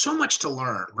there's so much to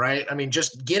learn, right? I mean,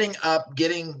 just getting up,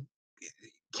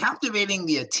 captivating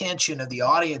the attention of the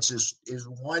audience is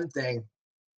one thing.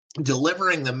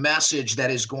 Delivering the message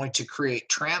that is going to create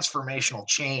transformational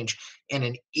change and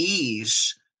an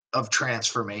ease of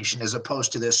transformation, as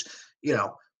opposed to this, you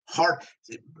know, hard.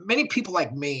 Many people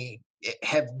like me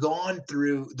have gone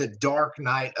through the dark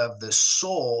night of the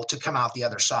soul to come out the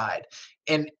other side.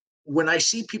 And when I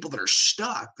see people that are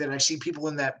stuck, that I see people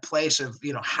in that place of,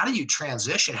 you know, how do you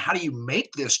transition? How do you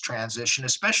make this transition?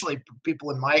 Especially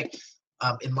people in my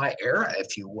era,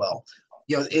 if you will.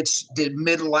 You know, it's the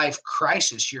midlife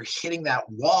crisis. You're hitting that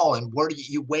wall, and where do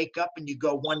you wake up and you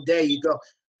go one day, you go,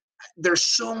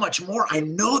 there's so much more. I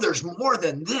know there's more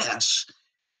than this.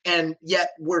 And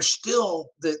yet we're still,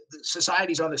 the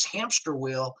society's on this hamster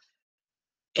wheel,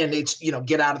 and it's, you know,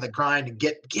 get out of the grind and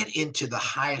get into the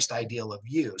highest ideal of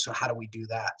you. So how do we do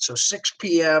that? So 6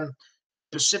 p.m.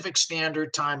 Pacific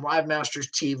Standard Time, Live Masters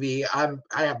TV.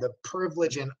 I have the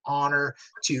privilege and honor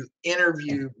to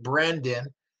interview Brendon,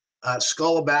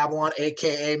 Skull of Babylon,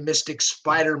 aka Mystic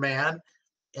Spider-Man,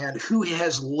 and who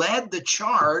has led the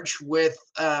charge with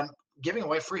giving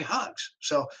away free hugs.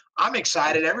 So I'm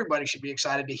excited. Everybody should be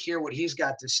excited to hear what he's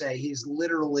got to say. He's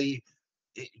literally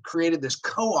created this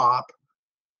co-op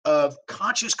of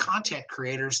conscious content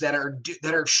creators that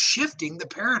are shifting the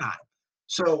paradigm.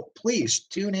 So please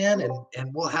tune in,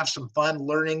 and we'll have some fun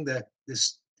learning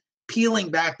this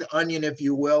peeling back the onion, if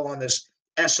you will, on this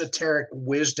esoteric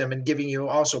wisdom, and giving you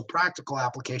also practical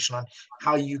application on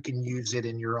how you can use it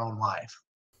in your own life.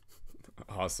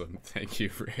 Awesome. Thank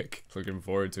you, Rick. Looking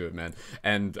forward to it, man.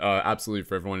 And absolutely,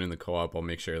 for everyone in the co-op, I'll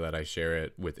make sure that I share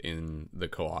it within the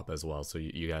co-op as well, so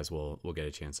you guys will get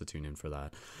a chance to tune in for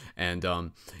that.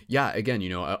 And yeah, again, you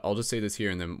know, I'll just say this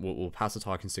here, and then we'll pass the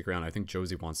talk and stick around. I think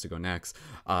Josie wants to go next.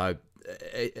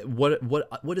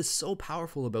 What is so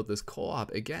powerful about this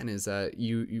co-op, again, is that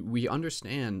we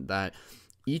understand that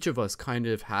each of us kind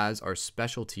of has our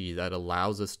specialty that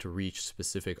allows us to reach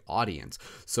specific audience.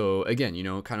 So again, you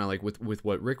know, kind of like with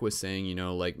what Rick was saying, you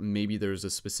know, like maybe there's a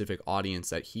specific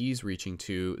audience that he's reaching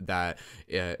to that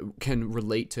can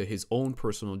relate to his own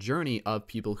personal journey of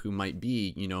people who might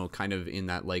be, you know, kind of in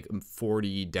that like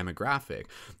 40 demographic.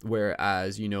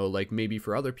 Whereas, you know, like maybe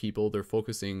for other people, they're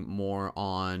focusing more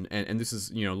on, and this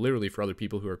is, you know, literally for other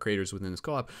people who are creators within this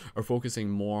co-op, are focusing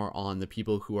more on the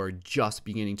people who are just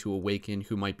beginning to awaken,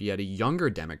 who might be at a younger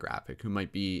demographic, who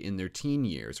might be in their teen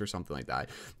years or something like that.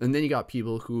 And then you got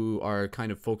people who are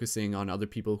kind of focusing on other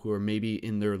people who are maybe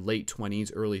in their late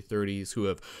 20s, early 30s, who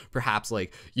have perhaps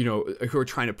like, you know, who are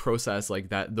trying to process like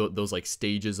those like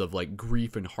stages of like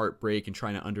grief and heartbreak, and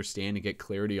trying to understand and get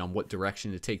clarity on what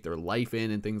direction to take their life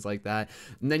in and things like that.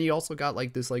 And then you also got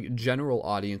like this like general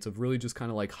audience of really just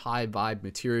kind of like high vibe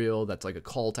material that's like a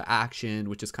call to action,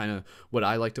 which is kind of what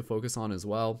I like to focus on as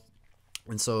well.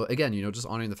 And so again, you know, just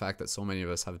honoring the fact that so many of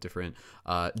us have different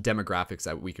demographics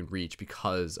that we can reach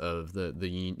because of the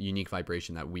unique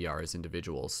vibration that we are as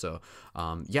individuals. So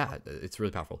yeah, it's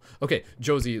really powerful. Okay,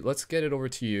 Josie, let's get it over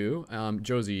to you.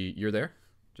 Josie, you're there?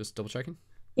 Just double checking.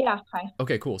 Yeah, hi.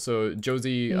 Okay, cool. So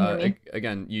Josie, Can you hear me?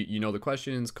 again, you know the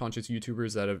questions, conscious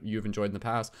YouTubers that you've enjoyed in the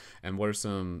past, and what are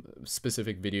some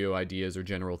specific video ideas or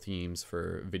general themes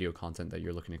for video content that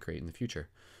you're looking to create in the future?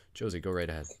 Josie, go right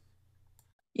ahead.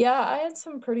 Yeah, I had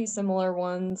some pretty similar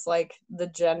ones, like the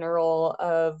general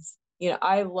of,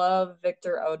 I love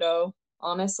Victor Odo.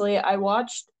 Honestly, I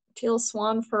watched Teal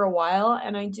Swan for a while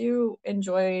and I do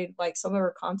enjoy like some of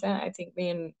her content. I think me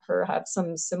and her have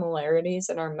some similarities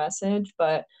in our message,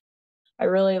 but I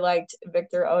really liked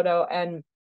Victor Odo. And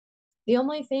the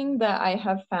only thing that I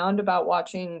have found about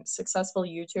watching successful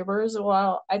YouTubers,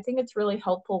 well, I think it's really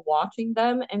helpful watching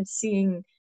them and seeing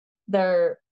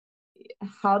their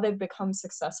how they've become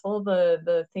successful,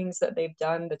 the things that they've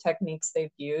done, the techniques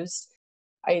they've used.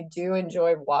 I do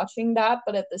enjoy watching that,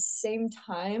 but at the same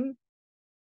time,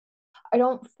 I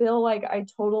don't feel like I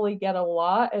totally get a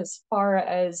lot as far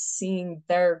as seeing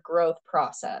their growth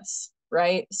process,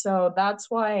 right? So that's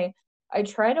why I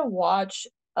try to watch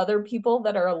other people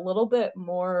that are a little bit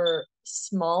more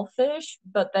small fish,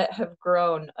 but that have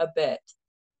grown a bit,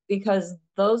 because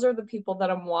those are the people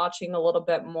that I'm watching a little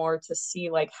bit more to see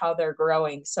like how they're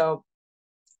growing. So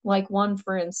like one,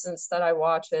 for instance, that I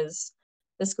watch is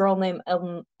this girl named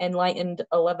Enlightened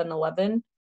 1111,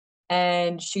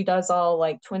 and she does all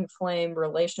like twin flame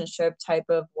relationship type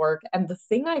of work. And the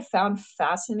thing I found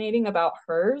fascinating about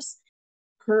her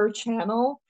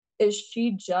channel, is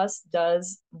she just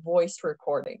does voice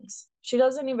recordings. She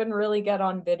doesn't even really get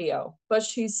on video, but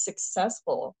she's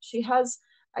successful. She has,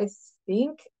 I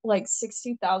think, like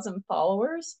 60,000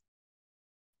 followers,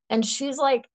 and she's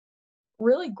like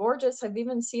really gorgeous. I've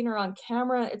even seen her on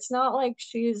camera. It's not like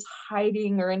she's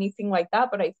hiding or anything like that,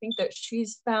 but I think that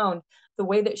she's found the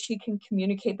way that she can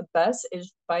communicate the best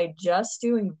is by just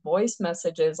doing voice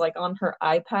messages like on her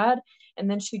iPad, and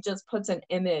then she just puts an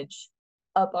image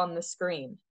up on the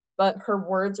screen. But her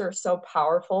words are so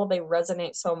powerful, they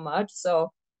resonate so much.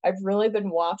 So I've really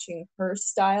been watching her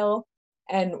style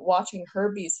and watching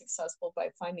her be successful by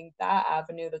finding that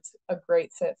avenue that's a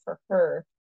great fit for her.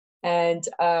 And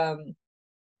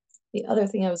the other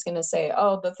thing I was going to say,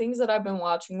 oh, the things that I've been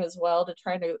watching as well to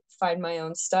try to find my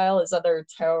own style is other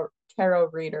tarot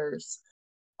readers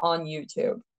on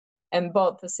YouTube. And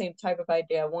both the same type of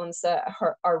idea, ones that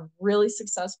are really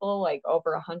successful, like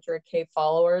over 100K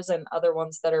followers, and other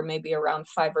ones that are maybe around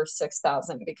 5 or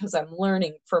 6,000, because I'm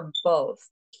learning from both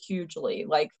hugely.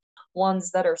 Like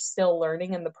ones that are still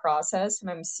learning in the process, and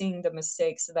I'm seeing the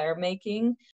mistakes they're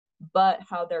making, but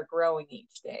how they're growing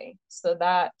each day. So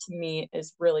that to me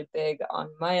is really big on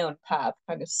my own path,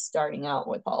 kind of starting out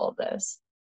with all of this.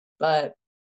 But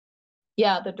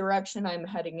yeah, the direction I'm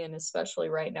heading in, especially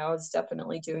right now, is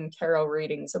definitely doing tarot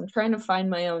readings. I'm trying to find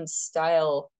my own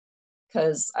style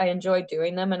because I enjoy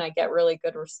doing them and I get really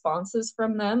good responses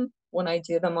from them when I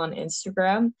do them on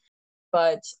Instagram.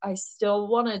 But I still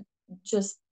want to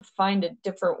just find a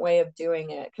different way of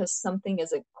doing it because something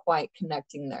isn't quite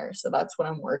connecting there. So that's what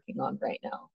I'm working on right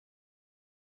now.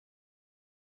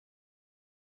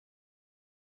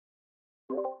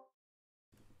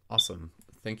 Awesome.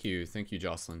 Thank you,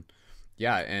 Jocelyn.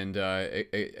 Yeah, and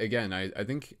again, I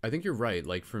think you're right.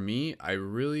 Like for me, I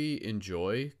really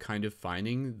enjoy kind of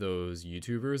finding those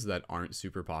YouTubers that aren't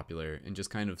super popular and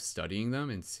just kind of studying them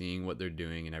and seeing what they're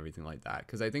doing and everything like that.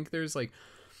 Because I think there's like,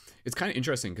 it's kind of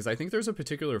interesting because I think there's a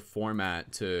particular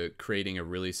format to creating a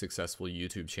really successful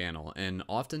YouTube channel. And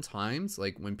oftentimes,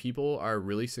 like when people are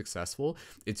really successful,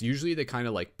 it's usually they kind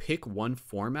of like pick one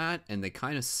format and they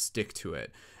kind of stick to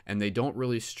it and they don't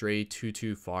really stray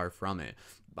too far from it.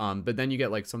 But then you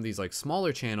get like some of these like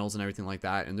smaller channels and everything like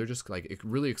that, and they're just like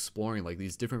really exploring like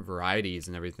these different varieties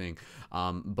and everything.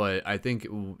 But I think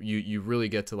you really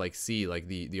get to like see like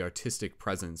the artistic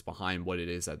presence behind what it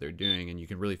is that they're doing, and you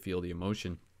can really feel the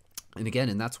emotion. And again,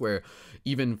 and that's where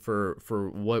even for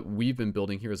what we've been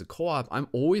building here as a co-op, I'm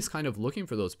always kind of looking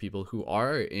for those people who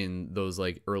are in those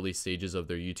like early stages of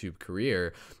their YouTube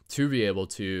career to be able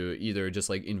to either just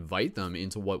like invite them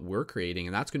into what we're creating.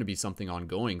 And that's going to be something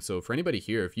ongoing. So for anybody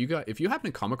here, if you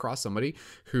happen to come across somebody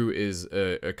who is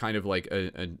a kind of like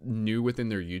a new within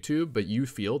their YouTube, but you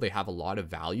feel they have a lot of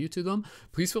value to them,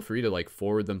 please feel free to like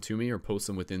forward them to me or post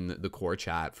them within the core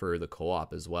chat for the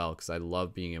co-op as well. Cause I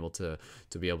love being able to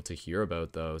be able to hear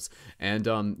about those. And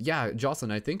yeah,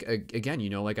 Jocelyn, I think again, you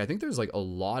know, like I think there's like a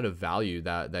lot of value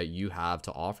that you have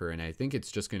to offer, and I think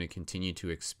it's just going to continue to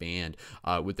expand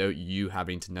without you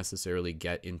having to necessarily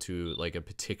get into like a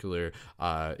particular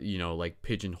you know, like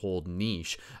pigeonholed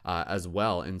niche as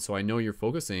well. And so I know you're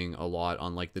focusing a lot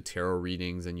on like the tarot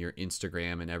readings and your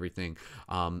Instagram and everything.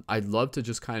 I'd love to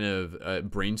just kind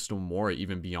of brainstorm more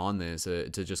even beyond this to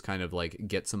just kind of like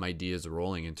get some ideas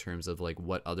rolling in terms of like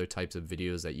what other types of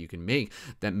videos that you can make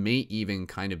that may even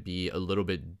kind of be a little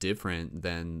bit different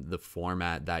than the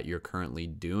format that you're currently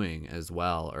doing as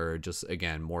well, or just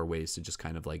again more ways to just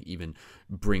kind of like even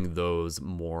bring those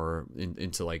more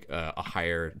into like a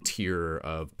higher tier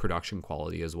of production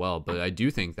quality as well. But I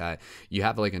do think that you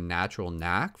have like a natural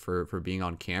knack for being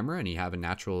on camera, and you have a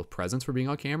natural presence for being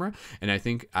on camera, and I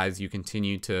think as you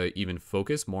continue to even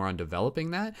focus more on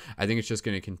developing that, I think it's just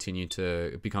going to continue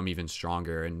to become even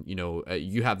stronger. And you know,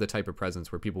 you have the type of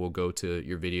presence where people will go to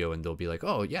your video and they'll be like,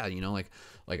 oh yeah, you know, like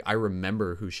I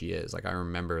remember who she is, like I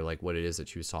remember like what it is that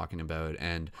she was talking about.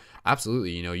 And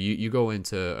absolutely, you know, you go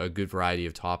into a good variety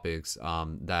of topics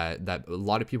that a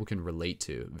lot of people can relate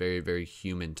to, very, very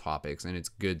human topics, and it's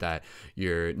good that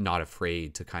you're not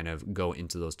afraid to kind of go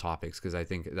into those topics, because I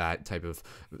think that type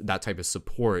of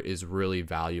support is really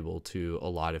valuable to a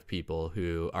lot of people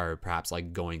who are perhaps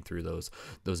like going through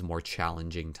those more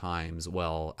challenging times.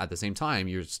 Well, at the same time,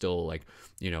 you're still like,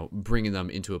 you know, bringing them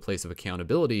into a place of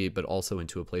accountability, but also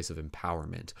into a place of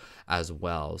empowerment as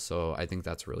well. So I think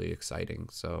that's really exciting.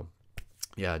 So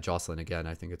yeah, Jocelyn, again,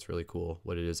 I think it's really cool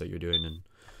what it is that you're doing, and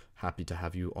happy to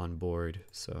have you on board.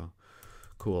 So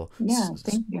cool. Yeah,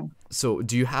 thank you. So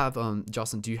do you have,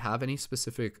 Jocelyn, do you have any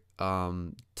specific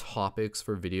topics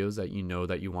for videos that you know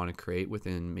that you want to create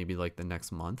within maybe like the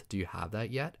next month? Do you have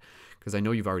that yet? Because I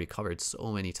know you've already covered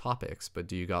so many topics, but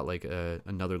do you got like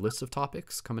another list of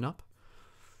topics coming up?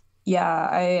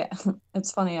 Yeah,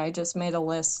 it's funny, I just made a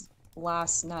list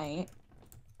last night.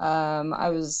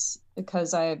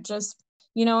 Because I have just,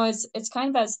 you know, it's kind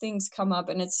of as things come up,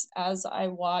 and it's as I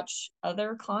watch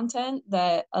other content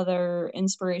that other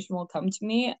inspiration will come to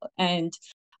me, and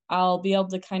I'll be able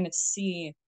to kind of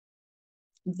see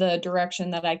the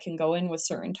direction that I can go in with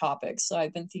certain topics. So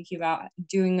I've been thinking about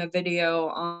doing a video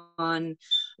on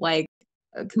like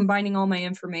combining all my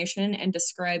information and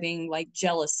describing like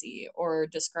jealousy, or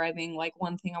describing like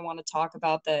one thing I want to talk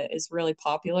about that is really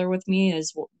popular with me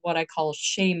is what I call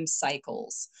shame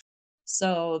cycles.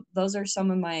 So those are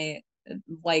some of my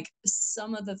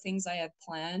some of the things I have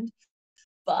planned.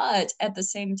 But at the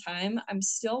same time, I'm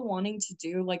still wanting to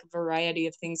do like a variety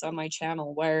of things on my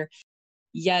channel where,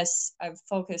 yes, I've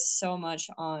focused so much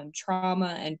on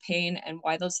trauma and pain and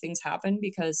why those things happen,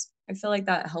 because I feel like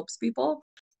that helps people.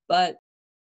 But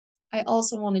I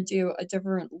also want to do a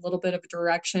different little bit of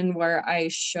direction where I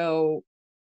show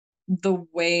the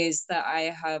ways that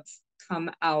I have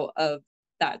come out of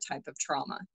that type of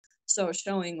trauma. So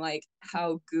showing like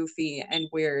how goofy and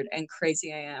weird and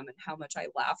crazy I am, and how much I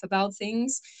laugh about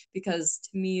things, because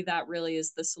to me that really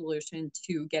is the solution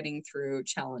to getting through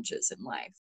challenges in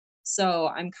life. So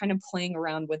I'm kind of playing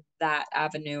around with that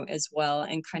avenue as well,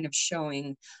 and kind of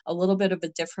showing a little bit of a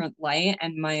different light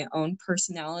and my own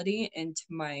personality into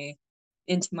my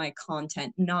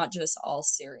content, not just all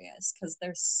serious, because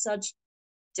there's such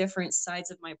different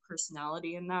sides of my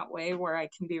personality in that way, where I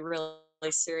can be really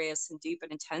serious and deep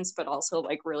and intense, but also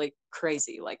like really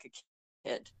crazy like a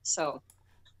kid. So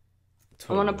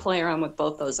I want to Totally. play around with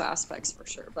both those aspects for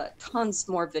sure, but tons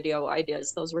more video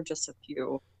ideas. Those were just a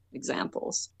few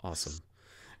examples. Awesome.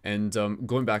 And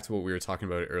going back to what we were talking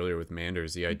about earlier with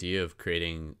Manders, the idea of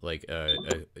creating like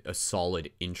a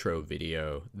solid intro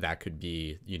video that could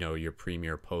be, you know, your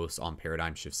premiere post on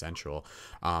Paradigm Shift Central.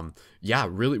 Yeah,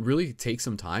 really take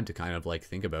some time to kind of like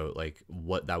think about like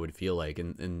what that would feel like.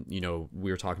 And you know,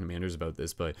 we were talking to Manders about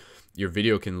this, but your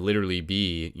video can literally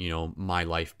be, you know, my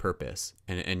life purpose,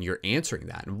 and you're answering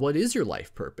that. And what is your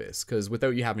life purpose? Because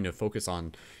without you having to focus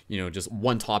on, you know, just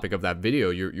one topic of that video,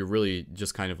 you're really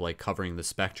just kind of like covering the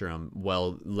spectrum,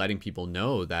 while letting people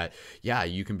know that, yeah,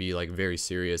 you can be like very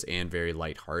serious and very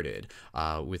lighthearted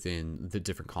within the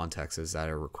different contexts that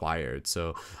are required.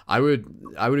 So I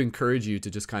would encourage you to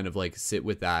just kind of like sit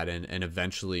with that, and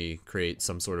eventually create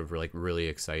some sort of like really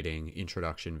exciting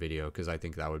introduction video, because I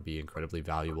think that would be incredibly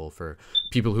valuable for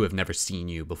people who have never seen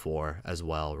you before as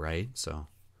well, right? So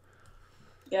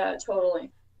Yeah,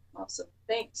 totally. Awesome.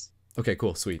 Thanks. Okay,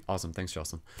 cool, sweet, awesome. Thanks,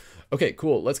 Jocelyn. Okay,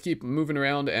 cool. Let's keep moving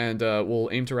around, and we'll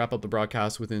aim to wrap up the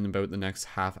broadcast within about the next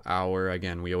half hour.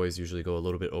 Again, we always usually go a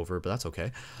little bit over, but that's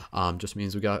okay. Just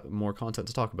means we got more content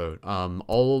to talk about.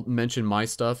 I'll mention my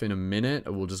stuff in a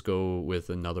minute. We'll just go with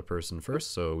another person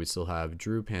first. So we still have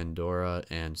Drew, Pandora,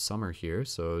 and Summer here.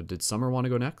 So did Summer want to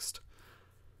go next?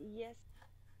 Yes.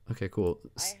 Okay, cool.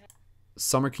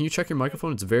 Summer, can you check your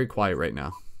microphone? It's very quiet right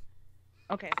now.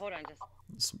 Okay, hold on.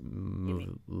 Just move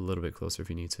a little bit closer if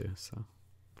you need to. So.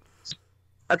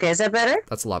 Okay, is that better?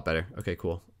 That's a lot better. Okay,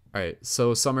 cool. All right.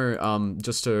 So Summer,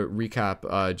 just to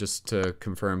recap, just to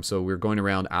confirm, so we're going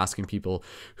around asking people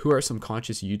who are some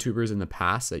conscious YouTubers in the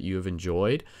past that you have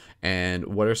enjoyed, and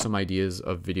what are some ideas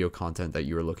of video content that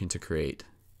you are looking to create?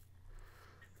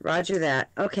 Roger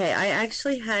that. Okay, I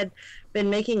actually had been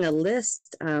making a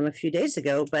list a few days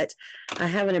ago, but I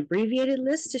have an abbreviated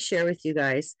list to share with you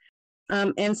guys,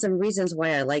 and some reasons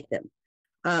why I like them.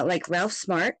 Like Ralph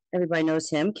Smart, everybody knows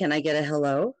him. Can I get a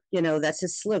hello? You know, that's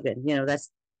his slogan. You know, that's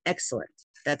excellent.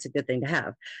 That's a good thing to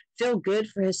have. Feel Good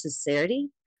for his sincerity.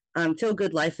 Feel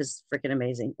Good Life is freaking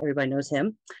amazing. Everybody knows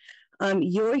him.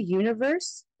 Your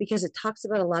Universe, because it talks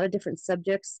about a lot of different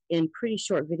subjects in pretty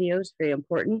short videos, very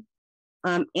important.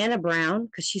 Anna Brown,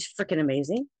 because she's freaking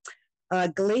amazing.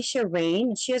 Glacia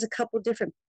Rain, she has a couple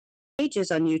different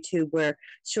pages on YouTube where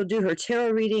she'll do her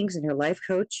tarot readings and her life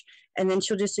coach, and then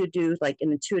she'll just do like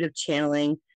an intuitive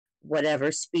channeling,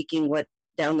 whatever, speaking what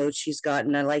downloads she's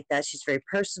gotten. I like that. She's very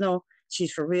personal.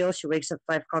 She's for real. She wakes up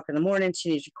 5 o'clock in the morning. She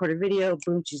needs to record a video.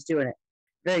 Boom, she's doing it.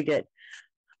 Very good.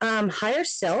 Higher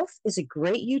Self is a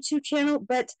great YouTube channel,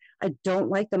 but I don't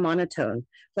like the monotone.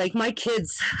 Like my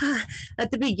kids, at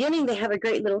the beginning, they have a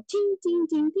great little ting, ting,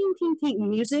 ting, ting, ting, ting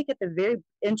music at the very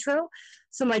intro.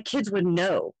 So my kids would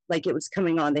know, like it was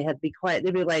coming on. They had to be quiet.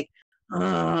 They'd be like,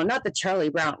 oh, not the Charlie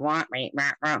Brown, want me,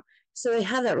 rah, rah. So they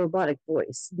have that robotic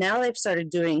voice. Now they've started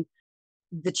doing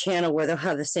the channel where they'll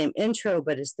have the same intro,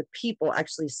 but it's the people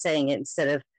actually saying it instead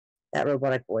of that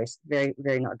robotic voice. Very,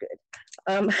 very not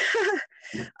good.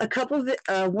 A couple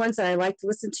of ones that I like to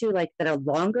listen to, like that are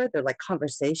longer, they're like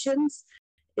conversations,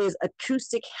 is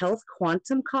Acoustic Health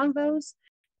Quantum Convos.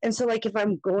 And so like if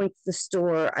I'm going to the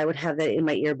store, I would have that in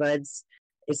my earbuds.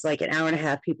 It's like an hour and a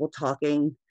half, people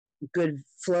talking, good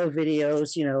flow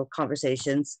videos, you know,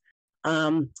 conversations.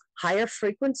 Higher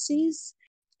Frequencies.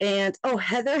 And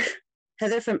Heather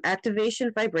from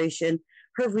Activation Vibration.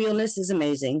 Her realness is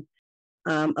amazing.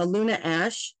 Aluna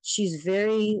Ash, she's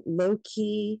very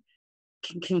low-key,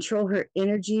 can control her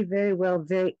energy very well,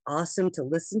 very awesome to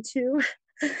listen to.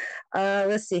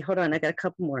 Let's see, hold on, I got a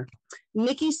couple more.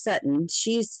 Nikki Sutton,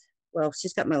 she's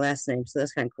got my last name, so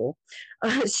that's kind of cool.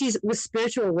 She's with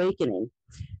Spiritual Awakening.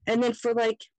 And then for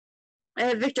like, I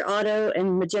have Victor Otto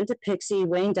and Magenta Pixie,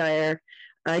 Wayne Dyer,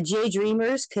 Jay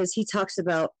Dreamers, because he talks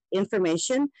about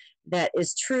information that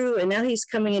is true, and now he's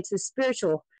coming into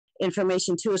spiritual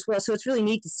information too as well. So it's really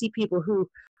neat to see people who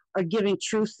are giving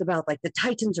truths about like the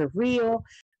Titans are real.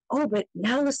 Oh, but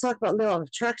now let's talk about law of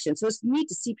attraction. So it's neat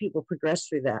to see people progress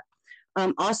through that.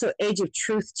 Also, Age of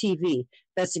Truth TV.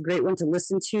 That's a great one to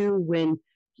listen to when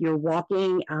you're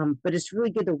walking. But it's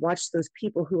really good to watch those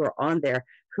people who are on there,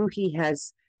 who he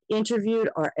has interviewed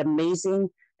are amazing.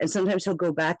 And sometimes he'll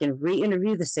go back and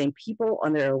re-interview the same people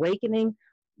on their awakening.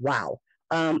 Wow.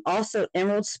 Also,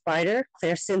 Emerald Spider,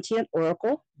 Clairsentient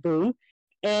Oracle, boom.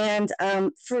 And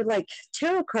for like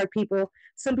tarot card people,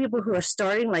 some people who are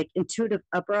starting, like Intuitive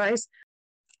Uprise,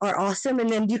 are awesome. And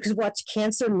then you can watch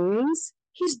Cancer Moons.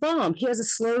 He's bomb. He has a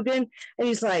slogan, and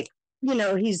he's like, you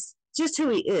know, he's just who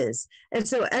he is. And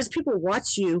so as people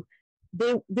watch you,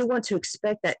 they want to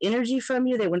expect that energy from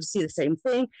you. They want to see the same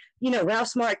thing. You know, Ralph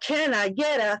Smart, can I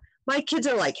get a? My kids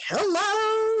are like,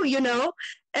 hello, you know,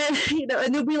 and you know,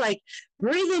 and they'll be like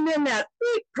breathing in that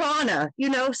big prana, you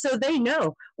know, so they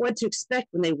know what to expect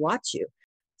when they watch you.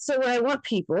 So what I want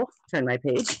people, turn my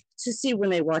page, to see when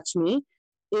they watch me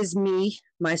is me,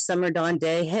 my summer dawn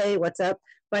day. Hey, what's up?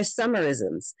 My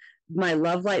summerisms, my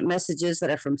love light messages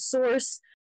that are from source,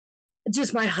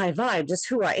 just my high vibe, just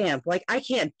who I am. Like I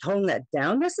can't tone that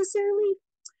down necessarily.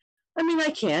 I mean, I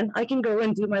can go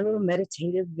and do my little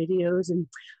meditative videos and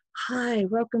hi,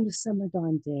 welcome to Summer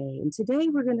Dawn Day. And today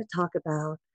we're going to talk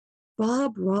about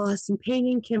Bob Ross and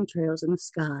painting chemtrails in the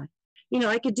sky. You know,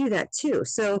 I could do that too.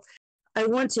 So I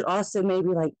want to also maybe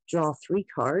like draw 3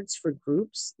 cards for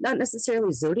groups, not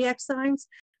necessarily zodiac signs,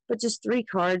 but just 3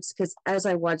 cards. Because as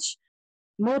I watch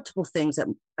multiple things at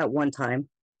one time,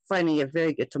 finding it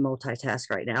very good to multitask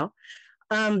right now,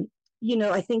 you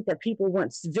know, I think that people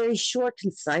want very short,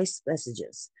 concise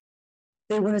messages.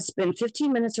 They want to spend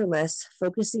 15 minutes or less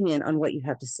focusing in on what you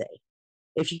have to say.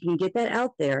 If you can get that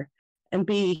out there, and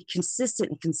be consistent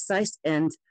and concise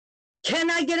and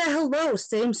can I get a hello?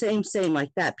 Same,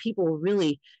 like that. People will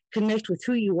really connect with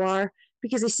who you are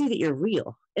because they see that you're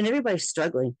real. And everybody's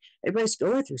struggling. Everybody's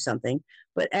going through something.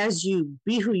 But as you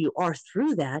be who you are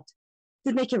through that,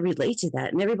 then they can relate to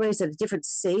that. And everybody's at a different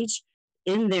stage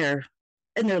in their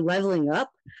leveling up.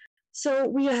 So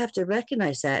we have to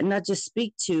recognize that and not just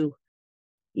speak to,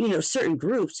 certain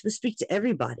groups, but speak to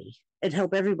everybody and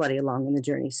help everybody along in the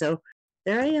journey. So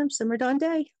there I am, Summer Dawn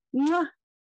Day. Mwah.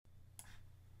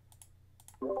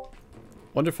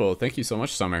 Wonderful. Thank you so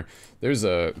much, Summer. There's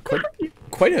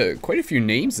quite a few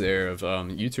names there of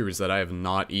YouTubers that I have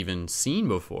not even seen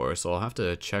before, so I'll have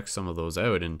to check some of those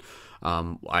out. And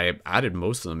I added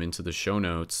most of them into the show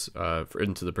notes,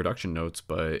 into the production notes.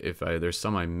 But if there's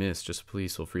some I missed, just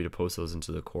please feel free to post those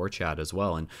into the core chat as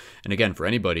well. And again, for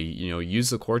anybody, use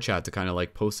the core chat to kind of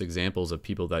like post examples of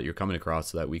people that you're coming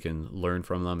across so that we can learn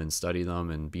from them and study them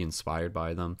and be inspired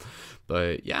by them.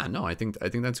 But yeah, no, I think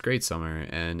that's great, Summer.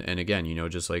 And again,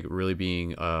 just like really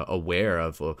being aware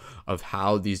of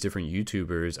how these different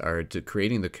YouTubers are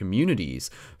creating the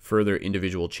communities for their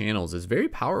individual channels is very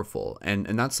powerful. And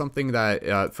that's something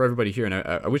that for everybody here, and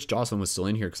I wish Jocelyn was still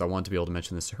in here because I want to be able to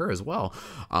mention this to her as well.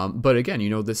 But again,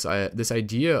 this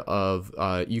idea of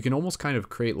you can almost kind of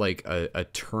create like a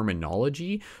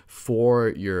terminology for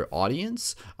your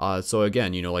audience. So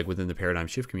again, like within the paradigm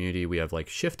shift community, we have like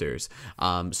shifters.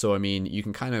 So I mean, you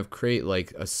can kind of create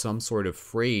like some sort of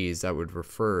phrase that would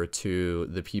refer to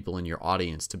the people in your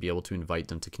audience to be able to invite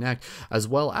them to connect, as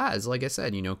well as, like I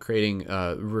said, creating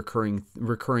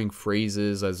recurring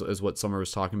phrases as what Summer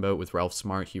was talking about with Ralph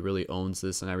Smart. He really owns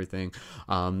this and everything.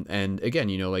 And again,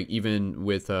 like even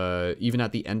with even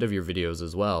at the end of your videos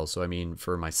as well. So I mean,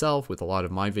 for myself, with a lot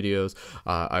of my videos,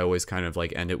 I always kind of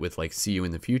like end it with like "see you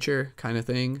in the future" kind of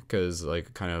thing, because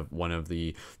like kind of one of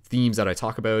the themes that I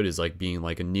talk about is like being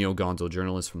like a neo-gonzo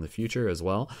journalist from the future as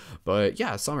well. But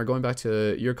yeah, Summer, going back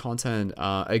to your content,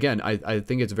 again, I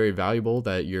think it's very valuable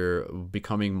that you're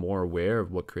becoming more aware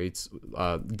of what creates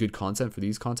good content for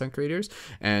these content creators.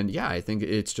 And yeah, I think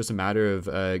it's just a matter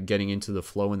of getting into the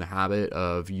flow and the habit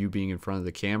of you being in front of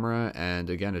the camera. And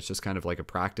again, it's just kind of like a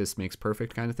practice makes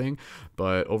perfect kind of thing.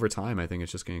 But over time, I think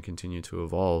it's just going to continue to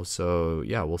evolve. So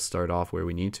yeah, we'll start off where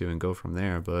we need to and go from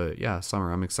there. But yeah,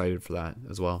 Summer, I'm excited for that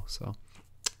as well. So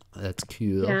that's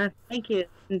cool. Yeah, thank you.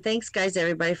 And thanks, guys,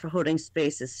 everybody, for holding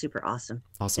space. It's super awesome.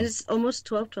 Awesome. And it's almost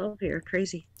 12:12 here.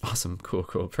 Crazy. Awesome. Cool.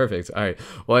 Perfect. All right.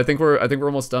 Well, I think we're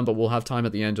almost done, but we'll have time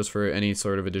at the end just for any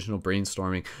sort of additional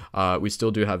brainstorming. We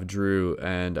still do have Drew,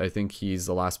 and I think he's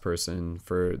the last person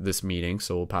for this meeting,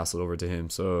 so we'll pass it over to him.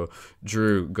 So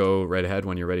Drew, go right ahead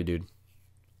when you're ready, dude.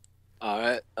 All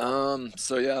right.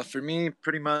 So yeah, for me,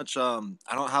 pretty much, I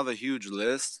don't have a huge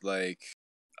list. Like,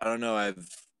 I don't know.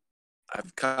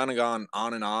 I've kind of gone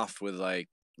on and off with like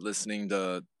listening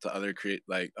to other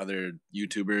other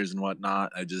YouTubers and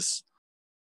whatnot. I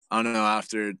don't know,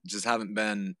 after just haven't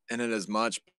been in it as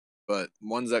much, but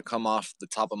ones that come off the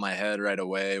top of my head right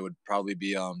away would probably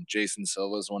be Jason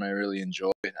Silva's one I really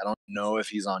enjoy. I don't know if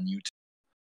he's on YouTube,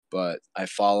 but I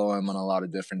follow him on a lot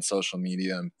of different social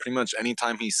media, and pretty much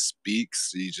anytime he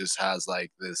speaks, he just has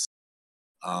like this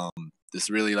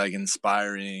really like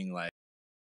inspiring, like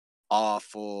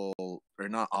awful, or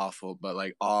not awful, but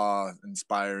like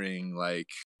awe-inspiring like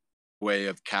way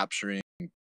of capturing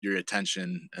your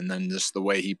attention. And then just the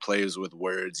way he plays with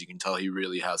words, you can tell he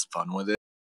really has fun with it.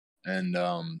 And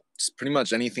just pretty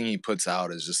much anything he puts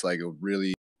out is just like a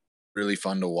really, really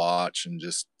fun to watch and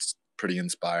just pretty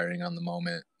inspiring on the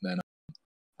moment. Then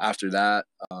after that,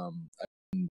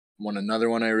 another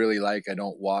one I really like, I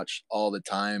don't watch all the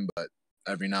time, but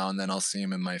every now and then I'll see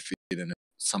him in my feed, and if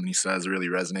somebody says really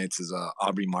resonates, is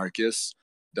Aubrey Marcus.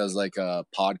 Does like a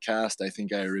podcast. I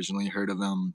think I originally heard of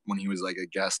him when he was like a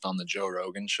guest on the Joe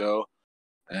Rogan show.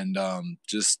 And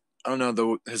just, I don't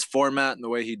know, his format and the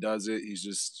way he does it, he's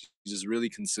just really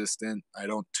consistent. I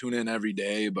don't tune in every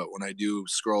day, but when I do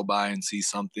scroll by and see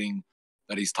something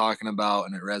that he's talking about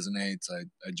and it resonates,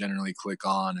 I generally click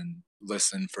on and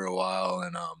listen for a while.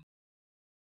 And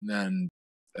then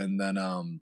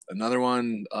another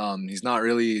one, he's not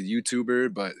really a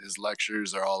YouTuber, but his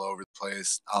lectures are all over the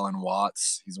place. Alan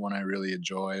Watts, he's one I really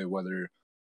enjoy, whether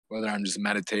I'm just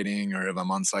meditating or if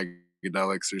I'm on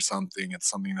psychedelics or something. It's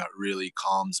something that really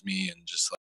calms me, and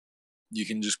just like you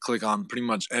can just click on pretty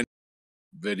much any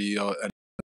video and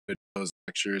videos,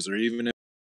 lectures, or even if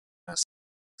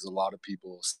a lot of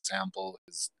people sample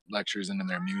his lectures into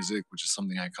their music, which is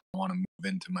something I kind of want to move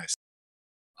into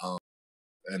myself.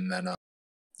 And then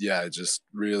yeah, just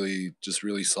really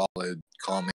solid,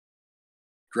 calming,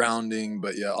 grounding,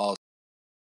 but yeah, also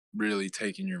really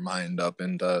taking your mind up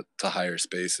into higher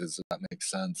spaces, if that makes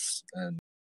sense. And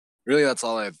really, that's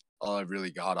all I've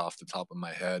really got off the top of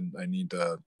my head. I'm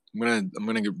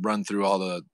gonna run through all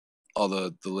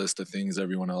the list of things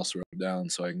everyone else wrote down,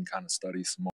 so I can kind of study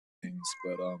some more things.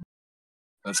 But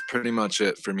that's pretty much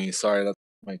it for me. Sorry, that's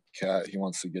my cat. He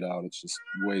wants to get out. It's just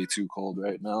way too cold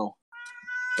right now.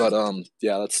 But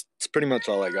yeah, that's pretty much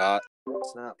all I got.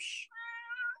 Snap.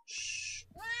 Shh.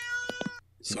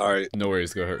 Sorry. No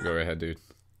worries. Go ahead, dude.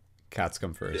 Cats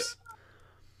come first.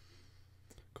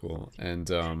 Yeah. Cool. And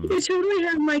you totally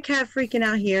have my cat freaking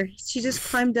out here. She just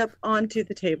climbed up onto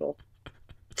the table.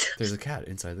 There's a cat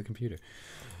inside the computer.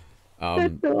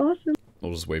 That's so awesome.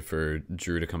 We'll just wait for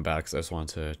Drew to come back because I just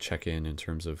wanted to check in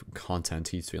terms of content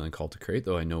he's feeling called to create,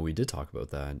 though I know we did talk about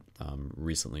that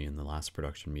recently in the last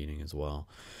production meeting as well.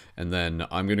 And then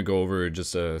I'm going to go over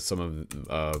just some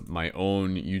of my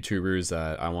own YouTubers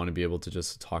that I want to be able to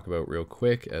just talk about real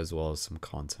quick, as well as some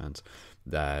content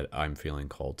that I'm feeling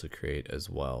called to create as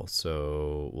well.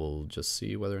 So we'll just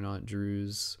see whether or not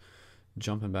Drew's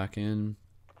jumping back in.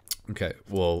 Okay,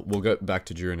 well, we'll get back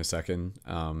to Drew in a second.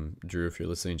 Drew, if you're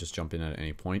listening, just jump in at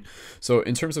any point. So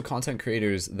in terms of content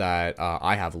creators that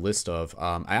I have a list of,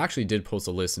 I actually did post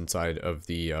a list inside of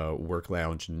the Work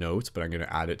Lounge notes, but I'm going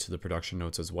to add it to the production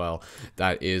notes as well.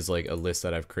 That is like a list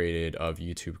that I've created of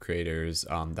YouTube creators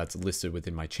that's listed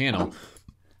within my channel.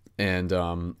 And,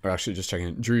 or actually just checking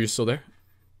in. Drew, you still there?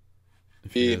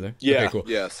 Yeah, okay, cool.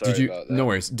 Yeah, sorry about that. No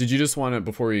worries. Did you just want to,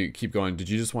 before we keep going, did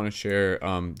you just want to share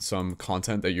some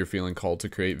content that you're feeling called to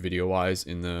create video-wise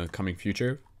in the coming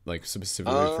future? Like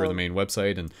specifically for the main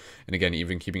website, and again,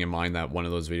 even keeping in mind that one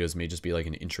of those videos may just be like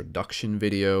an introduction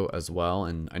video as well.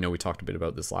 And I know we talked a bit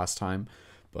about this last time,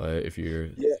 but if you're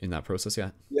in that process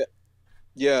yet.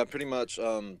 Yeah, pretty much.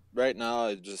 Right now,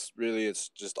 it's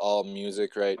just all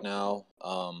music right now.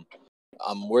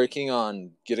 I'm working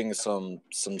on getting some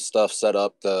stuff set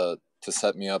up to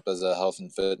set me up as a health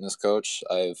and fitness coach.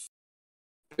 I've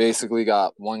basically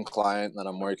got one client that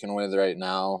I'm working with right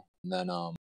now, and then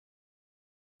I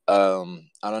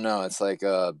don't know. It's like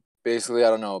basically, I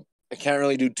don't know. I can't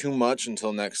really do too much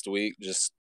until next week.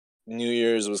 Just New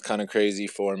Year's was kind of crazy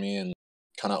for me and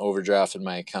kind of overdrafted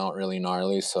my account really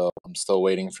gnarly, so I'm still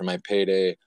waiting for my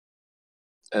payday.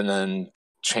 And then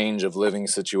change of living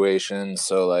situation.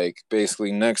 So like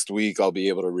basically next week I'll be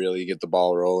able to really get the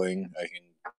ball rolling. I can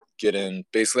get in.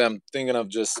 Basically I'm thinking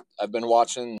of I've been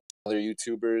watching other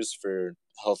YouTubers for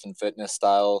health and fitness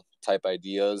style type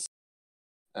ideas.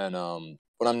 And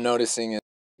what I'm noticing is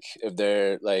if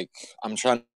they're like, I'm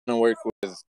trying to work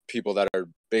with people that are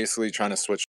basically trying to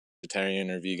switch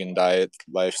vegetarian or vegan diet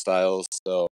lifestyles.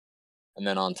 So, and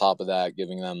then on top of that,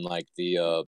 giving them like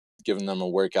giving them a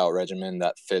workout regimen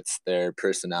that fits their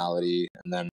personality,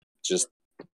 and then just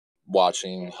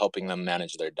helping them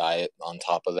manage their diet on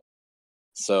top of that.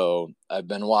 So I've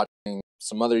been watching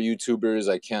some other YouTubers.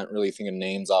 I can't really think of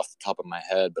names off the top of my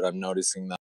head, but I'm noticing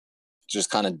them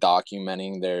just kind of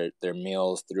documenting their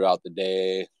meals throughout the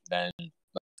day. Then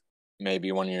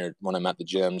maybe when I'm at the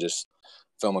gym, just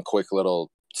film a quick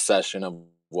little session of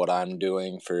what I'm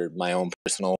doing for my own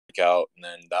personal workout, and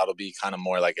then that'll be kind of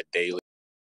more like a daily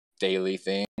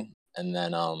thing. And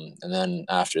then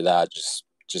after that,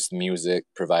 just music,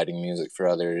 providing music for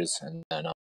others, and then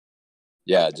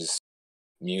just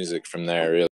music from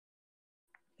there really.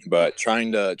 But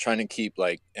trying to keep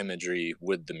like imagery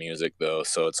with the music though,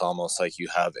 so it's almost like you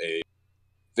have a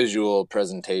visual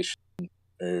presentation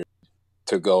or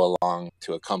to go along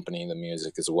to accompany the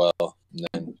music as well. And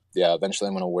then eventually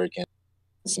I'm gonna work in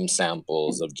some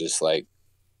samples of just like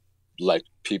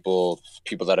people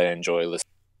that I enjoy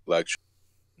listening to lecture,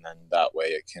 and then that way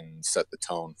it can set the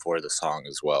tone for the song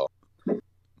as well.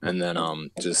 And then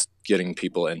just getting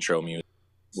people intro music,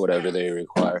 whatever they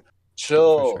require.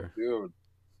 Chill, sure. Dude.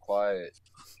 Quiet.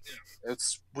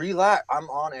 It's relax. I'm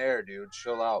on air, dude.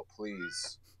 Chill out,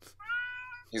 please.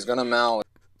 He's gonna mouth.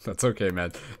 That's okay,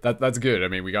 man. That's good. I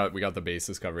mean, we got the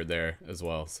bases covered there as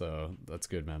well, so that's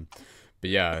good, man.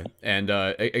 But yeah, and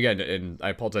again, and I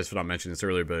apologize for not mentioning this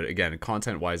earlier, but again,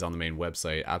 content-wise on the main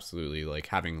website, absolutely, like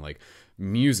having like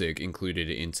music included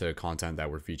into content that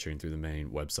we're featuring through the main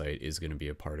website is going to be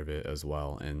a part of it as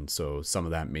well. And so some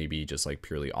of that may be just like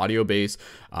purely audio based,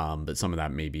 but some of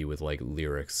that may be with like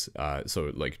lyrics,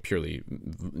 so like purely,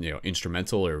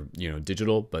 instrumental or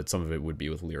digital, but some of it would be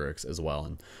with lyrics as well.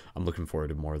 And I'm looking forward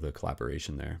to more of the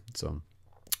collaboration there. So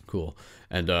cool.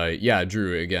 And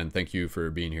Drew, again, thank you for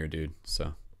being here, dude.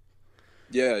 So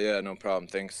yeah, no problem.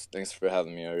 Thanks for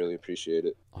having me. I really appreciate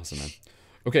it. Awesome, man.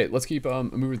 Okay, let's keep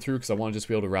moving through because I want to just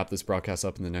be able to wrap this broadcast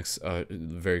up in the next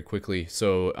very quickly.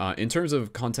 So in terms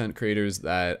of content creators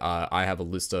that I have a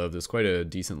list of, there's quite a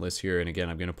decent list here. And again,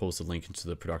 I'm going to post a link into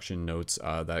the production notes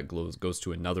that goes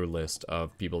to another list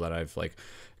of people that I've like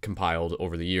compiled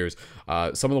over the years.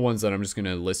 Some of the ones that I'm just going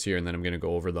to list here and then I'm going to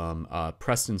go over them.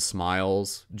 Preston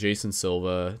Smiles, Jason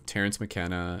Silva, Terrence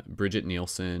McKenna, Bridget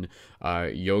Nielsen,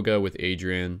 Yoga with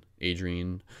Adrian,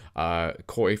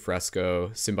 Koi Fresco,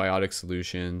 Symbiotic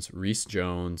Solutions, Reese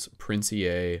Jones, Prince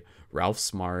EA, Ralph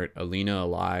Smart, Alina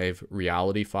Alive,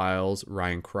 Reality Files,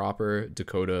 Ryan Cropper,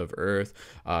 Dakota of Earth,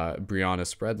 Brianna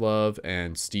Spreadlove,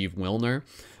 and Steve Wilner.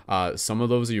 Some of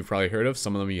those you've probably heard of,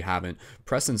 some of them you haven't.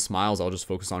 Preston Smiles, I'll just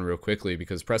focus on real quickly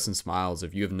because Preston Smiles,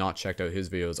 if you have not checked out his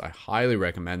videos, I highly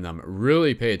recommend them.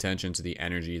 Really pay attention to the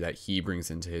energy that he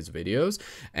brings into his videos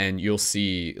and you'll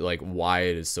see like why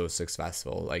it is so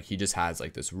successful. Like he just has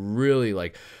like this really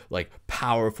like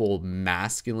powerful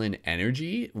masculine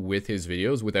energy with his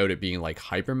videos without it being like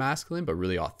hyper masculine, but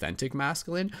really authentic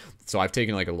masculine. So I've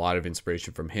taken like a lot of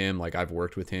inspiration from him. Like I've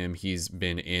worked with him. He's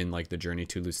been in like the Journey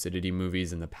to Lucidity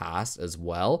movies in the past as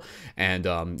well. And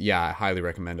yeah, I highly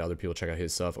recommend other people check out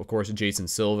his stuff. Of course, Jason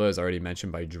Silva is already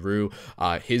mentioned by Drew.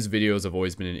 His videos have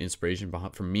always been an inspiration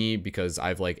for me because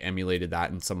I've like emulated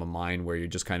that in some of mine where you're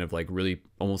just kind of like really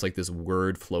almost like this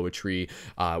word flowetry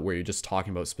where you're just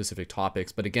talking about specific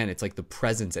topics. But again, it's like the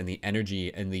presence and the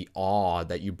energy and the awe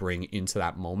that you bring into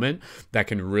that moment that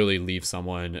can really leave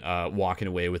someone walking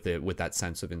away with it with that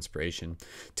sense of inspiration.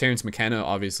 Terrence McKenna,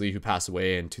 obviously, who passed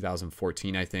away in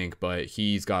 2014, I think, but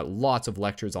he's got lots of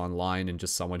lectures online and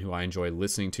just someone who I enjoy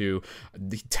listening to.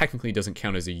 He technically doesn't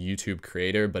count as a YouTube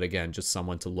creator, but again, just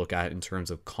someone to look at in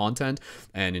terms of content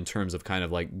and in terms of kind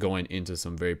of like going into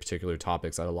some very particular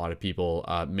topics that a lot of people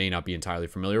may not be entirely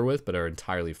familiar with, but are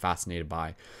entirely fascinated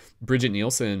by. Bridget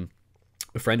Nielsen,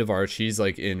 a friend of ours, she's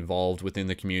like involved within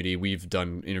the community. We've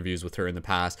done interviews with her in the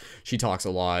past. She talks a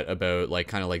lot about like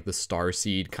kind of like the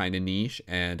starseed kind of niche,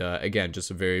 and again, just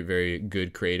a very, very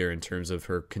good creator in terms of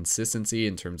her consistency,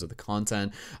 in terms of the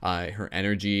content, her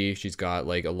energy. She's got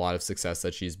like a lot of success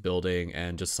that she's building,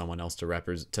 and just someone else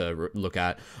to look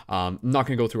at. I'm not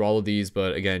gonna go through all of these,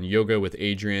 but again, Yoga with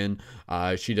Adrian,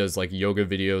 she does like yoga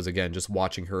videos. Again, just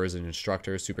watching her as an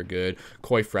instructor, super good.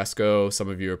 Koi Fresco, some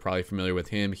of you are probably familiar with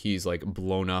him. He's like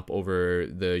blown up over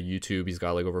the YouTube. He's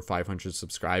got like over 500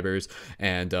 subscribers,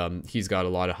 and he's got a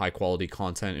lot of high quality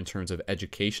content in terms of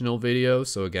educational videos.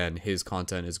 So again, his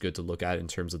content is good to look at in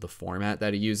terms of the format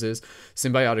that he uses.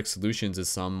 Symbiotic Solutions is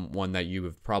someone that you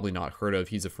have probably not heard of.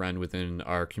 He's a friend within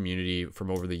our community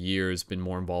from over the years, been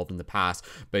more involved in the past,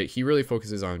 but he really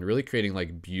focuses on really creating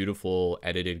like beautiful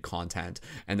edited content,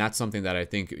 and that's something that I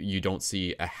think you don't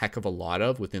see a heck of a lot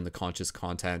of within the conscious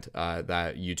content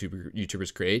that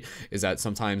YouTubers create, is that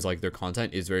sometimes like their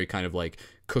content is very kind of like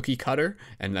cookie cutter,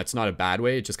 and that's not a bad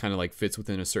way. It just kind of like fits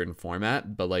within a certain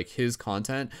format. But like his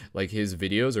content, like his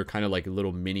videos are kind of like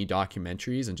little mini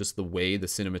documentaries, and just the way the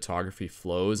cinematography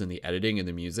flows and the editing and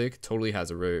the music totally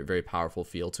has a very, very powerful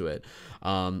feel to it.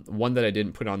 One that I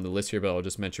didn't put on the list here, but I'll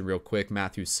just mention real quick,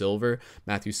 Matthew Silver.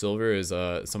 Matthew Silver is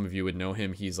some of you would know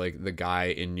him. He's like the guy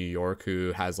in New York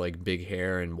who has like big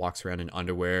hair and walks around in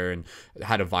underwear, and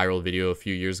had a viral video a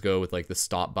few years ago with like the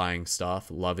stop buying stuff,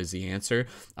 love is the answer.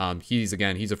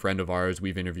 He's a friend of ours.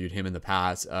 We've interviewed him in the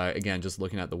past. Again, just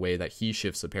looking at the way that he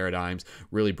shifts the paradigms,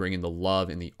 really bringing the love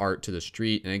and the art to the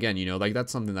street. And again, you know, like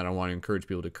that's something that I want to encourage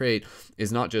people to create,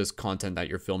 is not just content that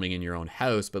you're filming in your own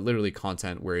house, but literally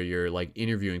content where you're like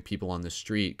interviewing people on the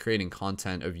street, creating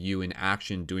content of you in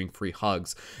action, doing free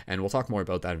hugs. And we'll talk more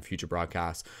about that in future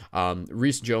broadcasts.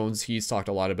 Reese Jones, he's talked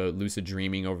a lot about lucid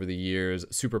dreaming over the years,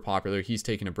 super popular. He's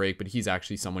taken a break, but he's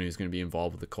actually someone who's going to be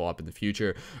involved with the co-op in the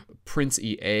future. Prince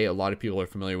EA, a lot of people are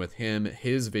familiar with him.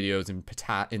 His videos in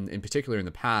particular in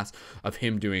the past of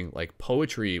him doing like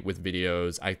poetry with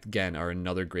videos, again, are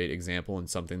another great example and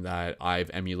something that I've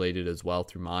emulated as well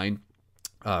through mine.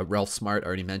 Ralph Smart,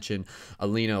 already mentioned.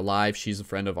 Alina Alive, she's a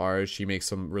friend of ours. She makes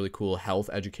some really cool health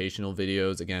educational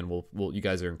videos. Again, you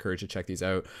guys are encouraged to check these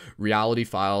out. Reality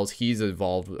Files, he's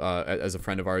involved as a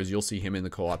friend of ours. You'll see him in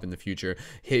the co-op in the future.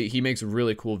 He makes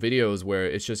really cool videos where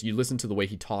it's just, you listen to the way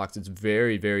he talks, it's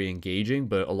very, very engaging,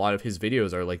 but a lot of his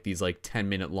videos are like these like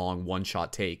 10-minute long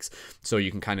one-shot takes. So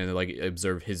you can kind of like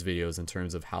observe his videos in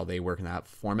terms of how they work in that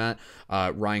format.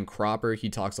 Ryan Cropper, he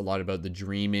talks a lot about the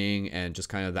dreaming and just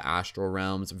kind of the astral realm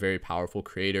Realms, very powerful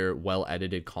creator, well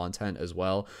edited content as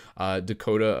well.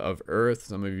 Dakota of Earth,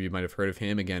 some of you might have heard of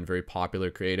him, again, very popular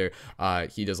creator.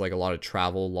 He does like a lot of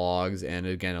travel logs and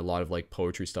again a lot of like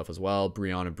poetry stuff as well.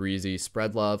 Brianna Breezy,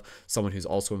 Spread Love, someone who's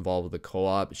also involved with the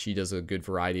co-op. She does a good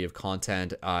variety of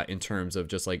content in terms of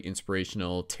just like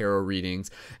inspirational tarot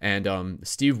readings. And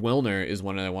Steve Wilner is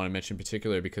one that I want to mention in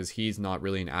particular because he's not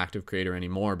really an active creator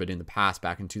anymore, but in the past,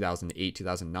 back in 2008,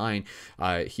 2009,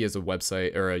 he has a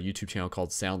website or a YouTube channel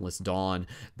called Soundless Dawn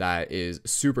that is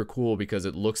super cool because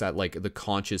it looks at like the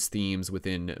conscious themes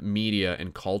within media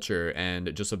and culture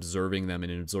and just observing them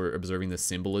and observing the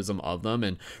symbolism of them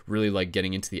and really like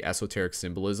getting into the esoteric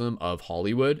symbolism of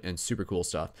Hollywood, and super cool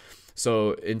stuff.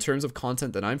 So in terms of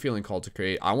content that I'm feeling called to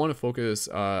create, I want to focus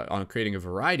on creating a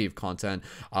variety of content.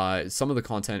 Some of the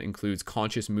content includes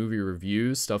conscious movie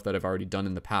reviews, stuff that I've already done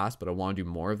in the past, but I want to do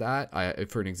more of that.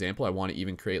 For an example, I want to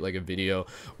even create like a video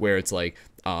where it's like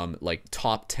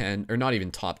top 10, or not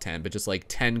even top 10, but just like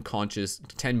 10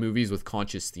 movies with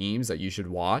conscious themes that you should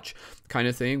watch kind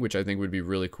of thing, which I think would be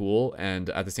really cool. And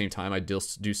at the same time, I do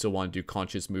still want to do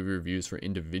conscious movie reviews for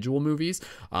individual movies.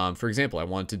 For example, I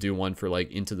wanted to do one for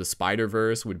like Into the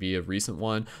Spider-Verse, would be a recent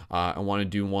one. I want to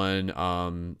do one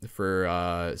for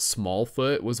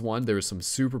Smallfoot was one. There was some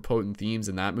super potent themes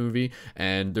in that movie,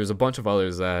 and there's a bunch of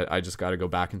others that I just got to go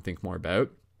back and think more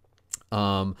about.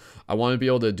 I want to be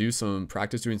able to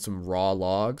practice doing some raw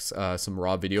logs, some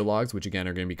raw video logs, which again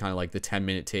are going to be kind of like the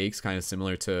 10-minute takes, kind of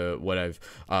similar to what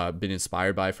I've been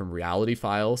inspired by from Reality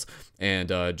Files, and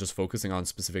just focusing on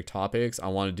specific topics. I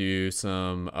want to do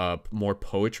some more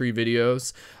poetry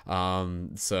videos,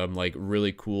 some like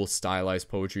really cool stylized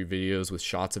poetry videos with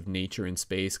shots of nature and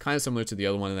space, kind of similar to the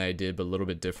other one that I did, but a little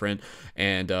bit different,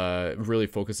 and really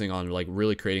focusing on like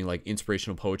really creating like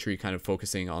inspirational poetry, kind of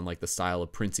focusing on like the style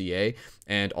of Prince EA.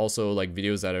 And also like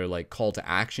videos that are like call to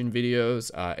action videos,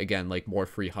 again, like more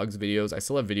free hugs videos. I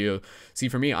still have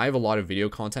for me, I have a lot of video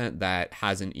content that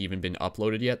hasn't even been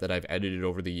uploaded yet that I've edited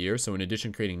over the years. So in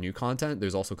addition to creating new content,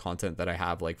 there's also content that I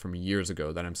have like from years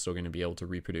ago that I'm still going to be able to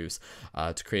reproduce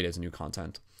to create as new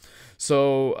content.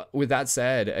 So with that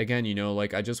said, again,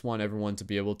 like I just want everyone to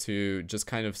be able to just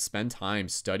kind of spend time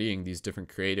studying these different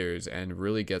creators and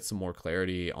really get some more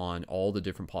clarity on all the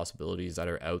different possibilities that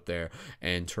are out there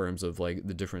in terms of like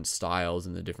the different styles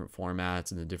and the different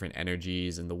formats and the different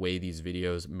energies and the way these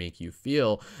videos make you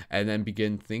feel, and then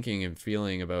begin thinking and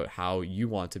feeling about how you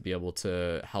want to be able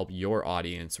to help your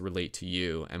audience relate to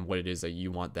you and what it is that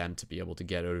you want them to be able to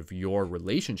get out of your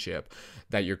relationship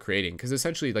that you're creating. Because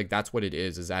essentially like that's what it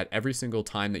is that every single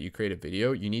time that you create a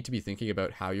video, you need to be thinking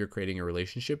about how you're creating a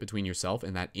relationship between yourself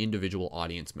and that individual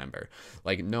audience member.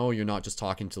 Like, no, you're not just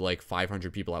talking to like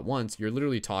 500 people at once. You're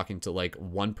literally talking to like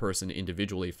one person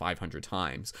individually 500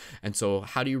 times. And so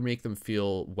how do you make them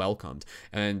feel welcomed?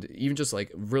 And even just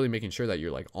like really making sure that you're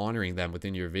like honoring them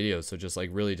within your videos. So just like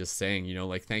really just saying,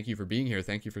 like, thank you for being here.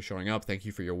 Thank you for showing up. Thank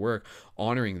you for your work.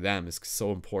 Honoring them is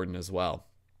so important as well.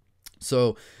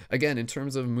 So again, in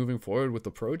terms of moving forward with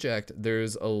the project,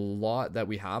 there's a lot that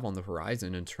we have on the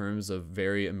horizon in terms of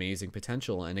very amazing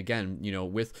potential. And again,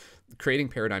 with creating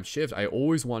Paradigm Shift, I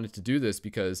always wanted to do this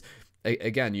because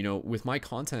again, with my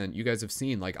content, you guys have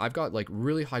seen, like, I've got like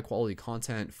really high quality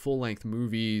content, full length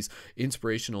movies,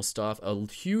 inspirational stuff,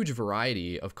 a huge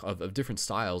variety of different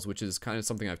styles, which is kind of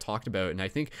something I've talked about. And I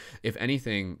think if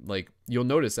anything, like, you'll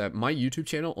notice that my YouTube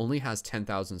channel only has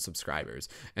 10,000 subscribers.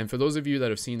 And for those of you that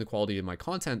have seen the quality of my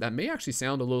content, that may actually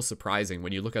sound a little surprising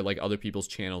when you look at like other people's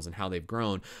channels and how they've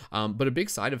grown. But a big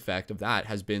side effect of that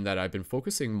has been that I've been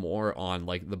focusing more on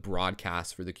like the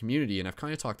broadcast for the community. And I've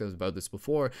kind of talked about this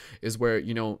before, is where,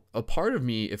 a part of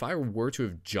me, if I were to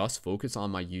have just focused on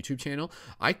my YouTube channel,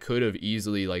 I could have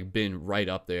easily like been right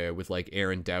up there with like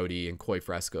Aaron Doughty and Koi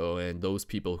Fresco and those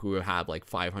people who have like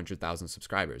 500,000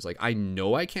 subscribers. Like, I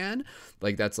know I can,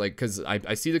 like, that's like, because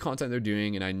I see the content they're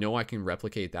doing and I know I can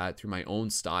replicate that through my own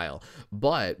style.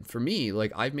 But for me,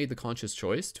 like, I've made the conscious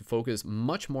choice to focus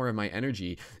much more of my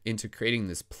energy into creating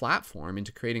this platform,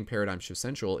 into creating Paradigm Shift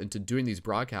Central, into doing these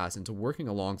broadcasts, into working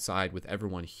alongside with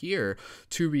everyone here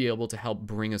to be able to help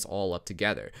bring us all up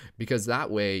together. Because that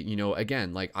way,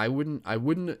 again, like, it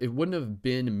wouldn't have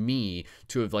been me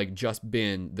to have like just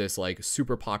been this like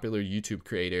super popular YouTube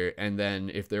creator, and then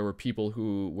if there were people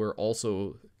who were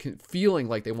also feeling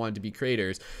like they wanted to be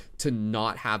creators, to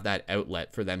not have that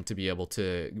outlet for them to be able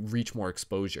to reach more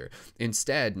exposure.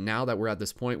 Instead, now that we're at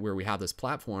this point where we have this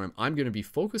platform, I'm going to be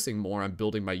focusing more on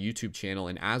building my YouTube channel.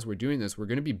 And as we're doing this, we're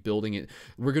going to be building it.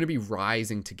 We're going to be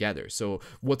rising together. So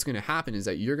what's going to happen is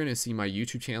that you're going to see my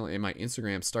YouTube channel and my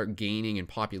Instagram start gaining in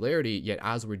popularity. Yet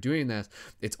as we're doing this,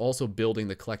 it's also building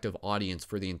the collective audience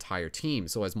for the entire team.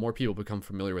 So as more people become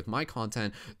familiar with my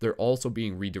content, they're also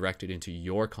being redirected into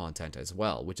your content as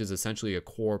well, which is essentially a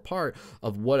core part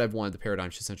of what I've wanted the Paradigm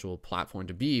Shift Central platform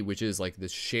to be, which is like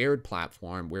this shared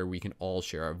platform where we can all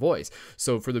share our voice.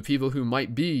 So for the people who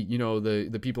might be, you know,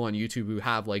 the people on YouTube who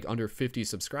have like under 50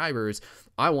 subscribers,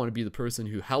 I want to be the person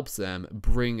who helps them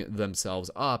bring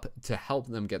themselves up to help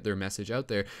them get their message out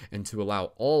there and to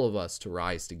allow all of us to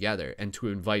rise together and to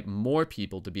invite more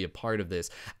people to be a part of this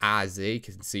as they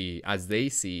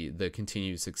see the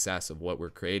continued success of what we're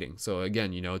creating. So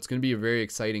again, you know, it's going to be a very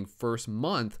exciting first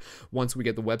month once we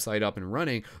get the website up and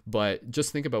running, but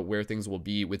just think about where things will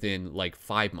be within like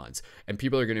 5 months, and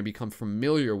people are going to become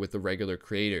familiar with the regular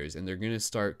creators, and they're going to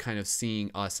start kind of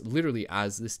seeing us literally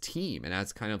as this team and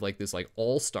as kind of like this like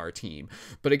all-star team.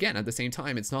 But again, at the same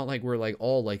time, it's not like we're like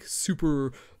all like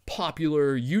super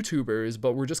popular YouTubers,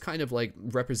 but we're just kind of like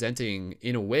representing,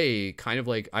 in a way, kind of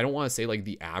like, I don't want to say like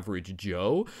the average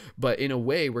Joe, but in a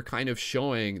way we're kind of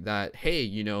showing that, hey,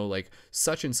 you know, like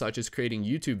such and such is creating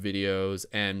YouTube videos,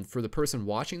 and for the person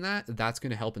watching that, that's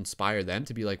going to help inspire them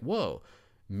to be like, whoa,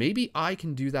 maybe I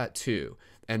can do that too.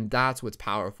 And that's what's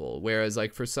powerful. Whereas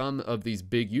like for some of these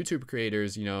big YouTube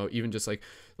creators, you know, even just like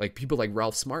people like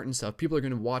Ralph Smart and stuff, people are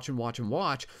going to watch and watch and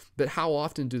watch, but how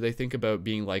often do they think about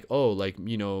being like, oh, like,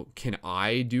 you know, can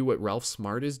I do what Ralph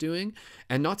Smart is doing?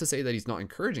 And not to say that he's not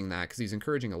encouraging that, because he's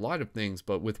encouraging a lot of things,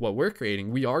 but with what we're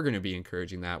creating, we are going to be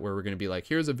encouraging that, where we're going to be like,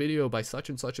 here's a video by such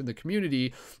and such in the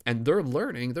community, and they're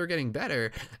learning, they're getting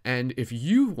better. And if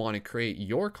you want to create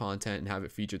your content and have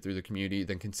it featured through the community,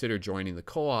 then consider joining the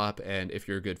co-op. And if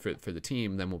you're a good fit for the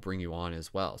team, then we'll bring you on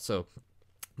as well. So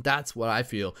that's what I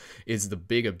feel is the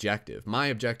big objective. My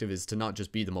objective is to not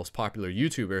just be the most popular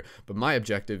YouTuber, but my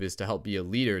objective is to help be a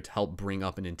leader, to help bring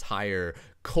up an entire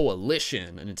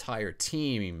coalition, an entire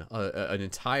team, an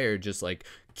entire just like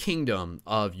kingdom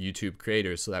of YouTube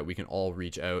creators, so that we can all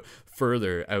reach out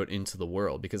further out into the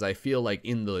world. Because I feel like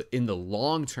in the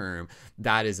long term,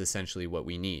 that is essentially what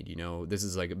we need. You know, this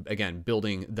is like, again,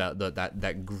 building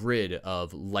that grid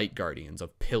of light guardians,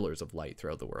 of pillars of light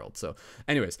throughout the world. So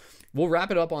anyways, we'll wrap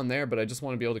it up on there, but I just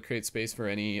want to be able to create space for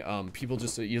any people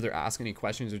just to either ask any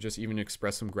questions or just even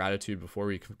express some gratitude before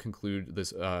we conclude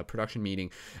this production meeting.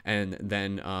 And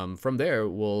then from there,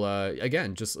 we'll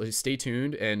again, just stay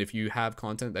tuned, and if you have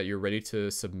content that you're ready to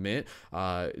submit,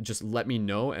 just let me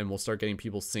know, and we'll start getting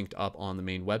people synced up on the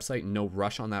main website. No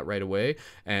rush on that right away,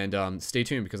 and stay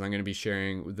tuned, because I'm going to be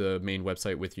sharing the main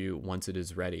website with you once it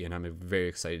is ready, and I'm very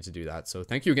excited to do that. So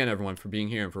thank you again, everyone, for being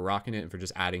here and for rocking it and for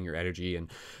just adding your energy.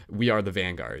 And we are the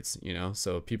vanguards, you know,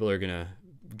 so people are gonna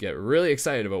get really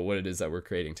excited about what it is that we're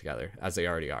creating together, as they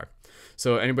already are.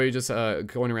 So anybody just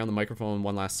going around the microphone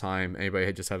one last time,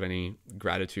 anybody just have any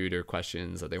gratitude or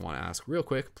questions that they want to ask real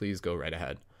quick, please go right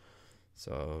ahead.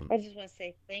 So I just want to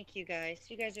say thank you guys.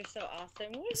 You guys are so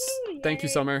awesome. Woohoo! Thank you,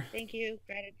 Yay. Summer. Thank you.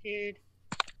 Gratitude.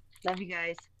 Love you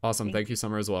guys. Awesome. Thank you,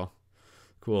 Summer, as well.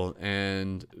 Cool.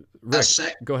 And Rick,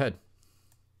 go ahead.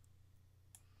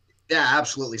 Yeah,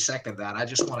 absolutely second that. I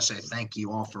just want to say thank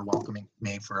you all for welcoming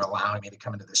me, for allowing me to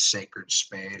come into this sacred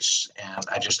space, and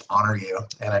I just honor you.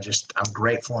 And I'm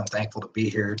grateful and thankful to be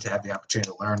here, to have the opportunity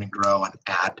to learn and grow and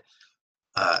add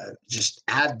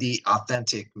the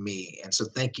authentic me. And so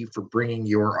thank you for bringing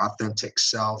your authentic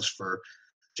selves, for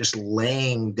just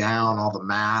laying down all the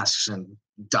masks and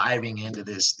diving into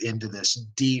this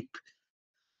deep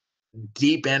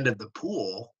end of the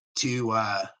pool to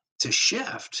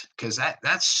shift, because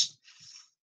that's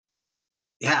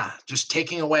just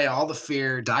taking away all the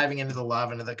fear, diving into the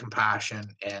love, into the compassion,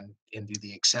 and into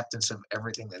the acceptance of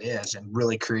everything that is, and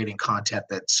really creating content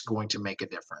that's going to make a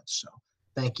difference. So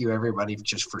thank you, everybody,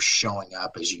 just for showing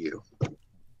up as you.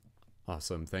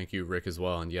 Awesome. Thank you, Rick, as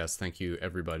well. And yes, thank you,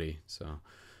 everybody. So,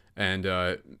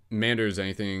 and Manders,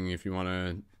 anything if you want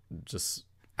to just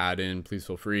add in, please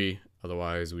feel free.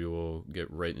 Otherwise, we will get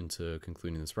right into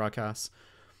concluding this broadcast.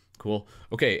 Cool.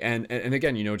 Okay. And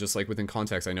again, you know, just like within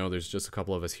context, I know there's just a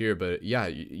couple of us here, but yeah,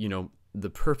 you know, the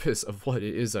purpose of what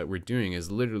it is that we're doing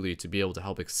is literally to be able to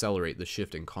help accelerate the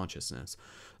shift in consciousness.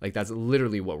 Like, that's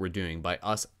literally what we're doing. By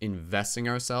us investing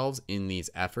ourselves in these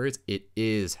efforts, it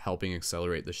is helping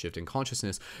accelerate the shift in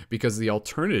consciousness, because the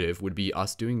alternative would be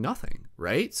us doing nothing,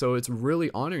 right? So it's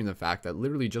really honoring the fact that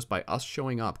literally just by us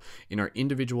showing up in our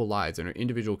individual lives, in our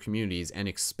individual communities, and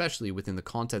especially within the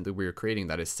content that we're creating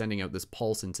that is sending out this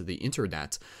pulse into the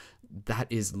internet, that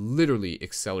is literally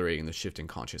accelerating the shift in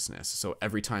consciousness. So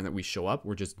every time that we show up,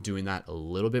 we're just doing that a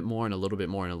little bit more and a little bit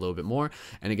more and a little bit more.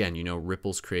 And again, you know,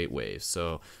 ripples create waves.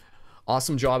 So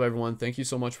awesome job, everyone. Thank you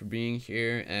so much for being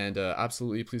here. And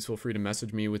absolutely, please feel free to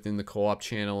message me within the co-op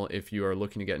channel if you are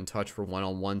looking to get in touch for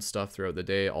one-on-one stuff throughout the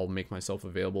day. I'll make myself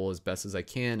available as best as I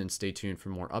can, and stay tuned for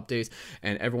more updates.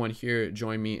 And everyone here,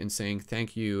 join me in saying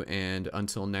thank you, and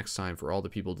until next time, for all the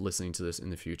people listening to this in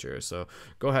the future. So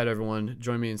go ahead, everyone,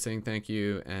 join me in saying thank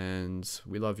you, and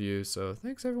we love you. So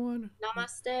thanks, everyone.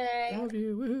 Namaste. Love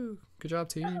you. Woohoo. Good job,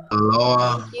 team.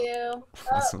 Aloha. Thank you.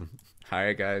 Awesome. All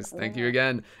right, guys. Thank you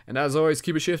again. And as always,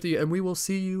 keep it shifty, and we will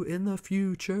see you in the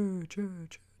future.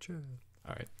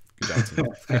 All right. Good job,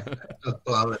 team.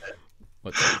 Love it.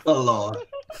 What's up? Aloha. All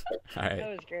right. That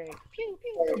was great. Pew,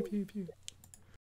 pew. Pew, pew.